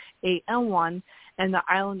 10-8-1, and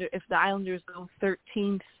if the Islanders go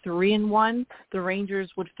 13-3-1, the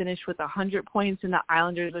Rangers would finish with 100 points, and the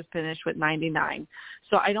Islanders would finish with 99.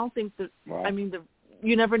 So I don't think that. Wow. I mean,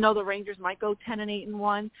 you never know. The Rangers might go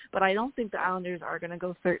 10-8-1, but I don't think the Islanders are going to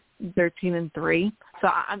go 13-3. So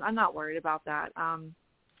I'm not worried about that.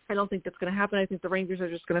 I don't think that's going to happen. I think the Rangers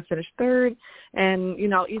are just going to finish third, and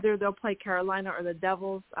either they'll play Carolina or the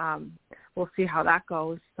Devils. We'll see how that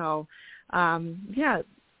goes. So,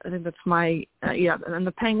 I think that's my And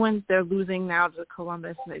the Penguins, they're losing now to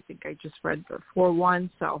Columbus, and I think I just read the 4-1.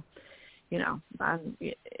 So,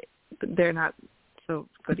 they're not so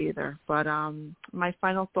good either. But my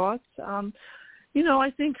final thoughts, I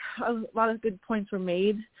think a lot of good points were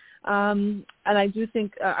made. And I do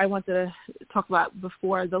think I wanted to talk about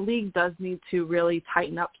before, the league does need to really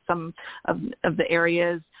tighten up some of the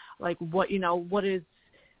areas, like what is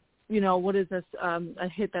this a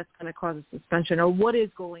hit that's going to cause a suspension, or what is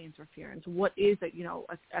goalie interference? What is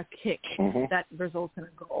a kick that results in a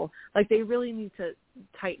goal? Like, they really need to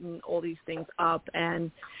tighten all these things up, and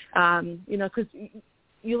because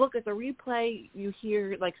you look at the replay, you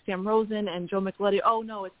hear like Sam Rosen and Joe Micheletti, oh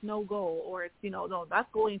no, it's no goal, or it's no, that's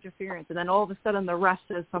goalie interference, and then all of a sudden the ref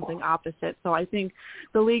says something opposite. So I think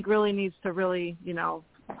the league really needs to really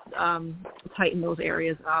tighten those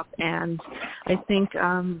areas up. And I think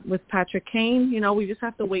with Patrick Kane, we just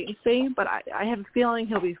have to wait and see. But I have a feeling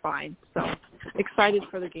he'll be fine. So excited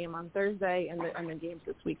for the game on Thursday and the games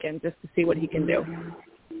this weekend, just to see what he can do.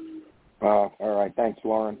 All right. Thanks,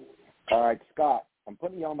 Lauren. All right, Scott, I'm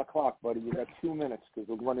putting you on the clock, buddy. You got 2 minutes because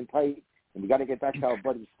we're running tight, and we got to get back to our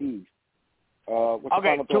buddy Steve. What's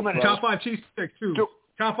okay, 2 minutes. Top 5 cheese stick, too.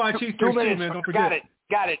 Top 5 cheese sticks, 2 minutes. too, man. Don't forget. Got it.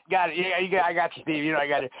 Got it. Yeah, I got you, Steve. You know, I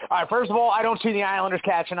got it. All right, first of all, I don't see the Islanders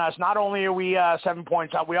catching us. Not only are we 7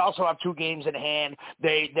 points up, we also have 2 games in hand.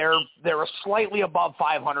 They're a slightly above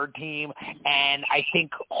 500 team, and I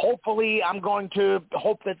think hopefully I'm going to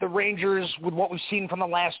hope that the Rangers, with what we've seen from the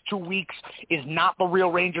last 2 weeks, is not the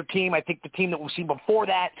real Ranger team. I think the team that we've seen before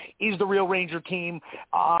that is the real Ranger team.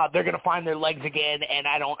 They're going to find their legs again, and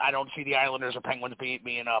I don't see the Islanders or Penguins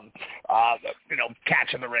being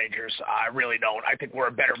catching the Rangers. I really don't. I think we're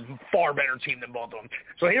a far better team than both of them.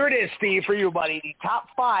 So here it is, Steve, for you, buddy. The top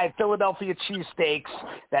 5 Philadelphia cheesesteaks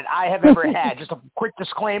that I have ever had. Just a quick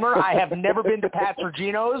disclaimer, I have never been to Pat's or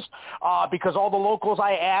Gino's because all the locals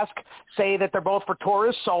I ask say that they're both for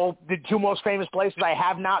tourists. So the 2 most famous places I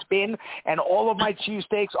have not been, and all of my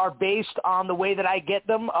cheesesteaks are based on the way that I get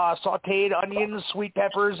them, sauteed onions, sweet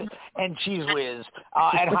peppers, and cheese whiz,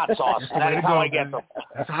 and hot sauce. That is how I get them.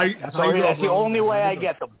 That's the only way I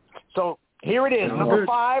get them. So here it is, number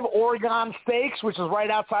 5, Oregon Steaks, which is right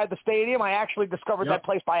outside the stadium. I actually discovered that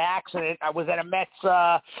place by accident. I was at a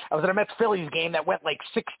Mets Phillies game that went like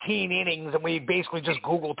 16 innings, and we basically just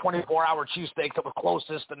Googled 24-hour cheesesteaks that were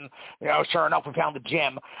closest, and sure enough, we found the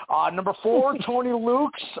gem. Number 4, Tony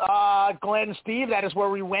Luke's, Glenn, Steve. That is where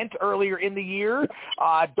we went earlier in the year.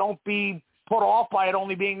 Don't be put off by it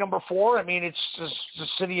only being number 4. I mean, it's just the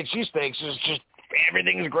city of cheesesteaks. It's just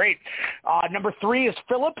everything is great. Number 3 is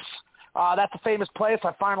Phillips. That's a famous place.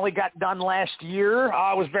 I finally got done last year.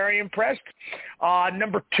 I was very impressed.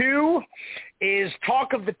 Number 2 is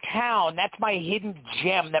Talk of the Town. That's my hidden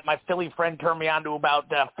gem that my Philly friend turned me on to about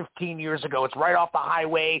 15 years ago. It's right off the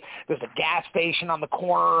highway. There's a gas station on the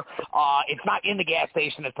corner. It's not in the gas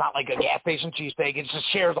station. It's not like a gas station cheesesteak. It just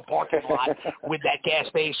shares a parking lot with that gas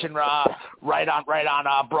station right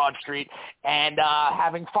on Broad Street. And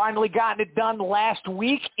having finally gotten it done last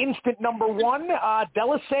week, instant number 1,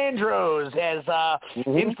 D'Alessandro's has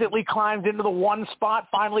instantly climbed into the 1 spot.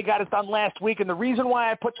 Finally got it done last week. And the reason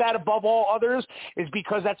why I put that above all others is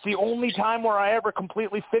because that's the only time where I ever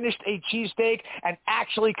completely finished a cheesesteak and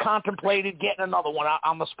actually contemplated getting another one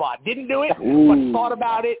on the spot. Didn't do it, but thought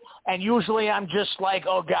about it, and usually I'm just like,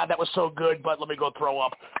 oh, God, that was so good, but let me go throw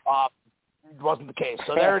up. It wasn't the case.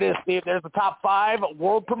 So there it is, Steve. There's the top 5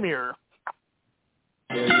 world premiere.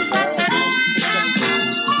 They're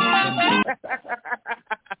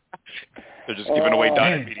just giving away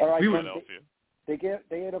diabetes in Philadelphia.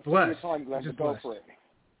 They had a plenty of time, Glenn, to go for it.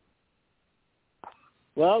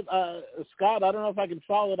 Well, Scott, I don't know if I can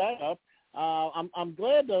follow that up. I'm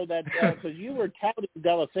glad, though, that because you were touting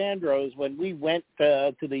D'Alessandro's when we went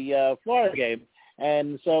to the Florida game.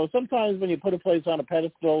 And so sometimes when you put a place on a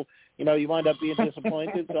pedestal, you wind up being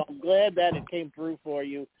disappointed. So I'm glad that it came through for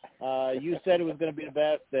you. You said it was going to be the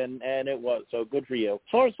best, and it was. So good for you. As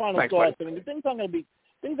far as final thoughts, I mean, the things I'm going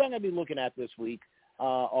to be looking at this week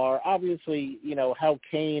are obviously, how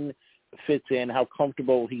Kane fits in, how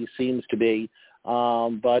comfortable he seems to be.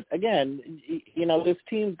 But again, this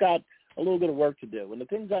team's got a little bit of work to do. And the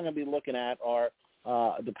things I'm going to be looking at are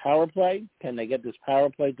the power play. Can they get this power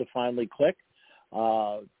play to finally click?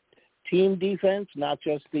 Team defense, not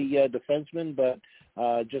just the defensemen, but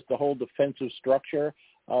just the whole defensive structure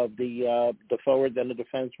of the forwards and the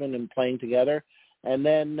defensemen and playing together. And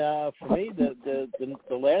then for me, the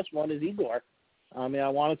last one is Igor. I mean, I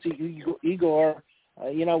want to see Igor.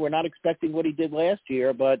 We're not expecting what he did last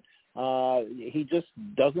year, but he just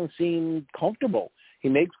doesn't seem comfortable. He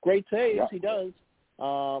makes great saves, he does,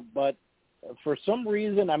 but for some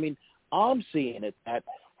reason, I mean, I'm seeing it that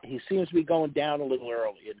he seems to be going down a little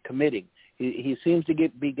early and committing. He seems to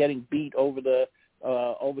be getting beat over the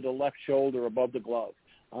left shoulder above the glove.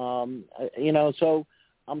 So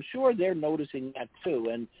I'm sure they're noticing that too.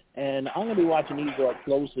 And I'm going to be watching Igor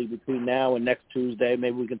closely between now and next Tuesday.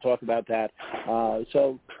 Maybe we can talk about that.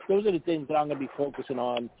 So those are the things that I'm going to be focusing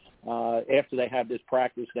on after they have this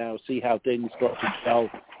practice now, see how things start to gel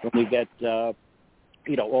when we get,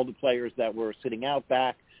 all the players that were sitting out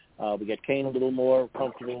back. We get Kane a little more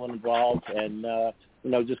comfortable and involved, and,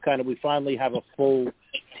 just kind of we finally have a full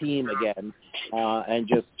team again and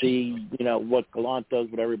just see, what Gallant does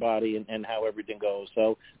with everybody and how everything goes.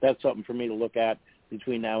 So that's something for me to look at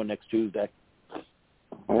between now and next Tuesday.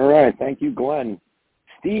 All right. Thank you, Glenn.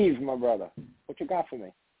 Steve, my brother, what you got for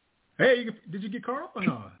me? Hey, did you get Carl or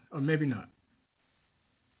no? Or maybe not?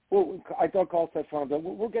 Well, I thought Carl said something, but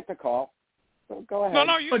we'll get the call. So go ahead.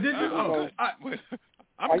 No, you. Oh, did you?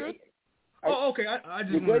 I'm good. Okay. I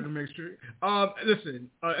just wanted to make sure. Listen,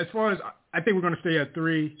 as far as I think we're going to stay at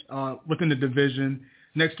 3 within the division.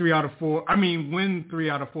 Next 3 out of 4. I mean, win 3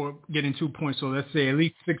 out of 4, getting 2 points. So let's say at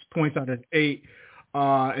least 6 points out of 8.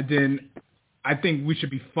 And then I think we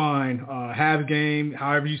should be fine. Have game,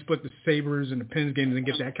 however you split the Sabres and the Pens games and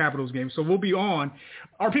get that Capitals game. So we'll be on.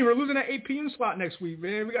 RP, we're losing that 8 p.m. slot next week,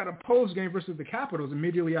 man. We got a post game versus the Capitals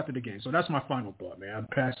immediately after the game. So that's my final thought, man. I'll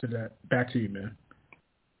pass that back to you, man.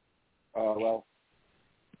 Well,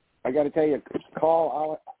 I got to tell you,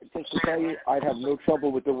 Carl, just to tell you, I'd have no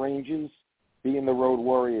trouble with the Rangers being the road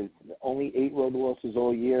warriors. Only 8 road losses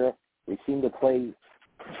all year. They seem to play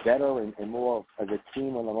better and more as a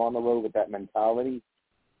team when they're on the road with that mentality.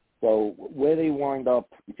 So where they wind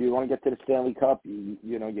up, if you want to get to the Stanley Cup, you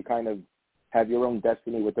kind of have your own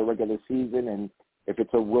destiny with the regular season. And if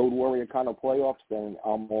it's a road warrior kind of playoffs, then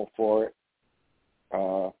I'm all for it.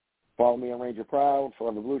 Follow me on Ranger Proud,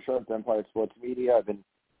 Forever Blue Shirts, Empire Sports Media. I've been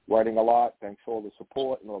writing a lot. Thanks for all the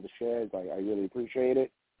support and all the shares. I really appreciate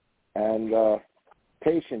it. And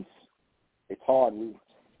patience. It's hard.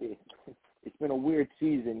 It's been a weird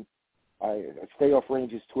season. I stay off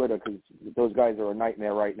Rangers Twitter because those guys are a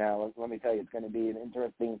nightmare right now. Let me tell you, it's going to be an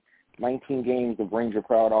interesting 19 games of Ranger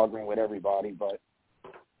Proud arguing with everybody, but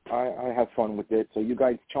I have fun with it. So you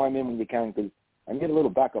guys chime in when you can because I need a little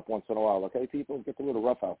backup once in a while, okay, people? It gets a little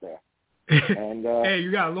rough out there. And hey,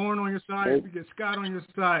 you got Lauren on your side. You get Scott on your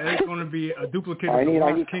side. It's going to be a duplicate of I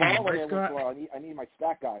need King, Carl right, in Scott? there once in a while. I need my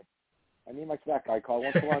stat guy. Carl.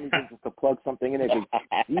 Once in a while, I need just to plug something in there because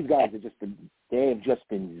these guys have just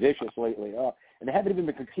been vicious lately. And they haven't even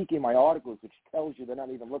been critiquing my articles, which tells you they're not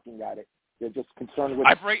even looking at it. They're just concerned with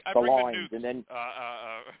the lines. The nukes, and then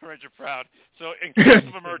Ranger Proud. So in case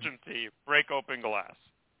of emergency, break open glass.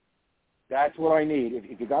 That's what I need.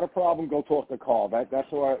 If you got a problem, go talk to Carl. That's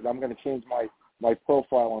why I'm going to change my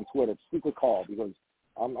profile on Twitter. Speak with Carl because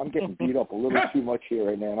I'm getting beat up a little too much here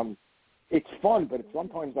right now. It's fun, but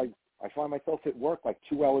sometimes I find myself at work like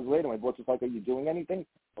 2 hours later. My boss is like, "Are you doing anything?"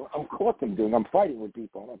 Of course I'm fighting with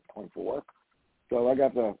people. I'm not going for work, so I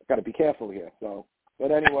got to be careful here. So,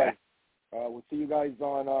 but anyway, we'll see you guys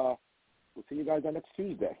on next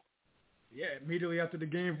Tuesday. Yeah, immediately after the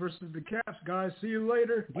game versus the Caps, guys. See you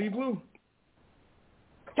later. Bleed blue.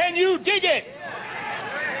 Can you dig it?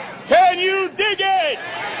 Can you dig it?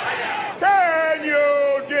 Can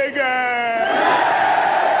you dig it?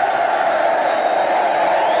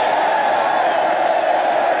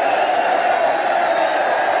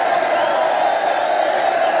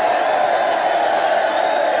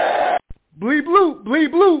 Bleed blue,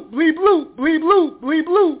 bleed blue, bleed blue, bleed blue, bleed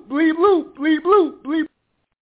blue, bleed blue, bleed blue, bleed blue.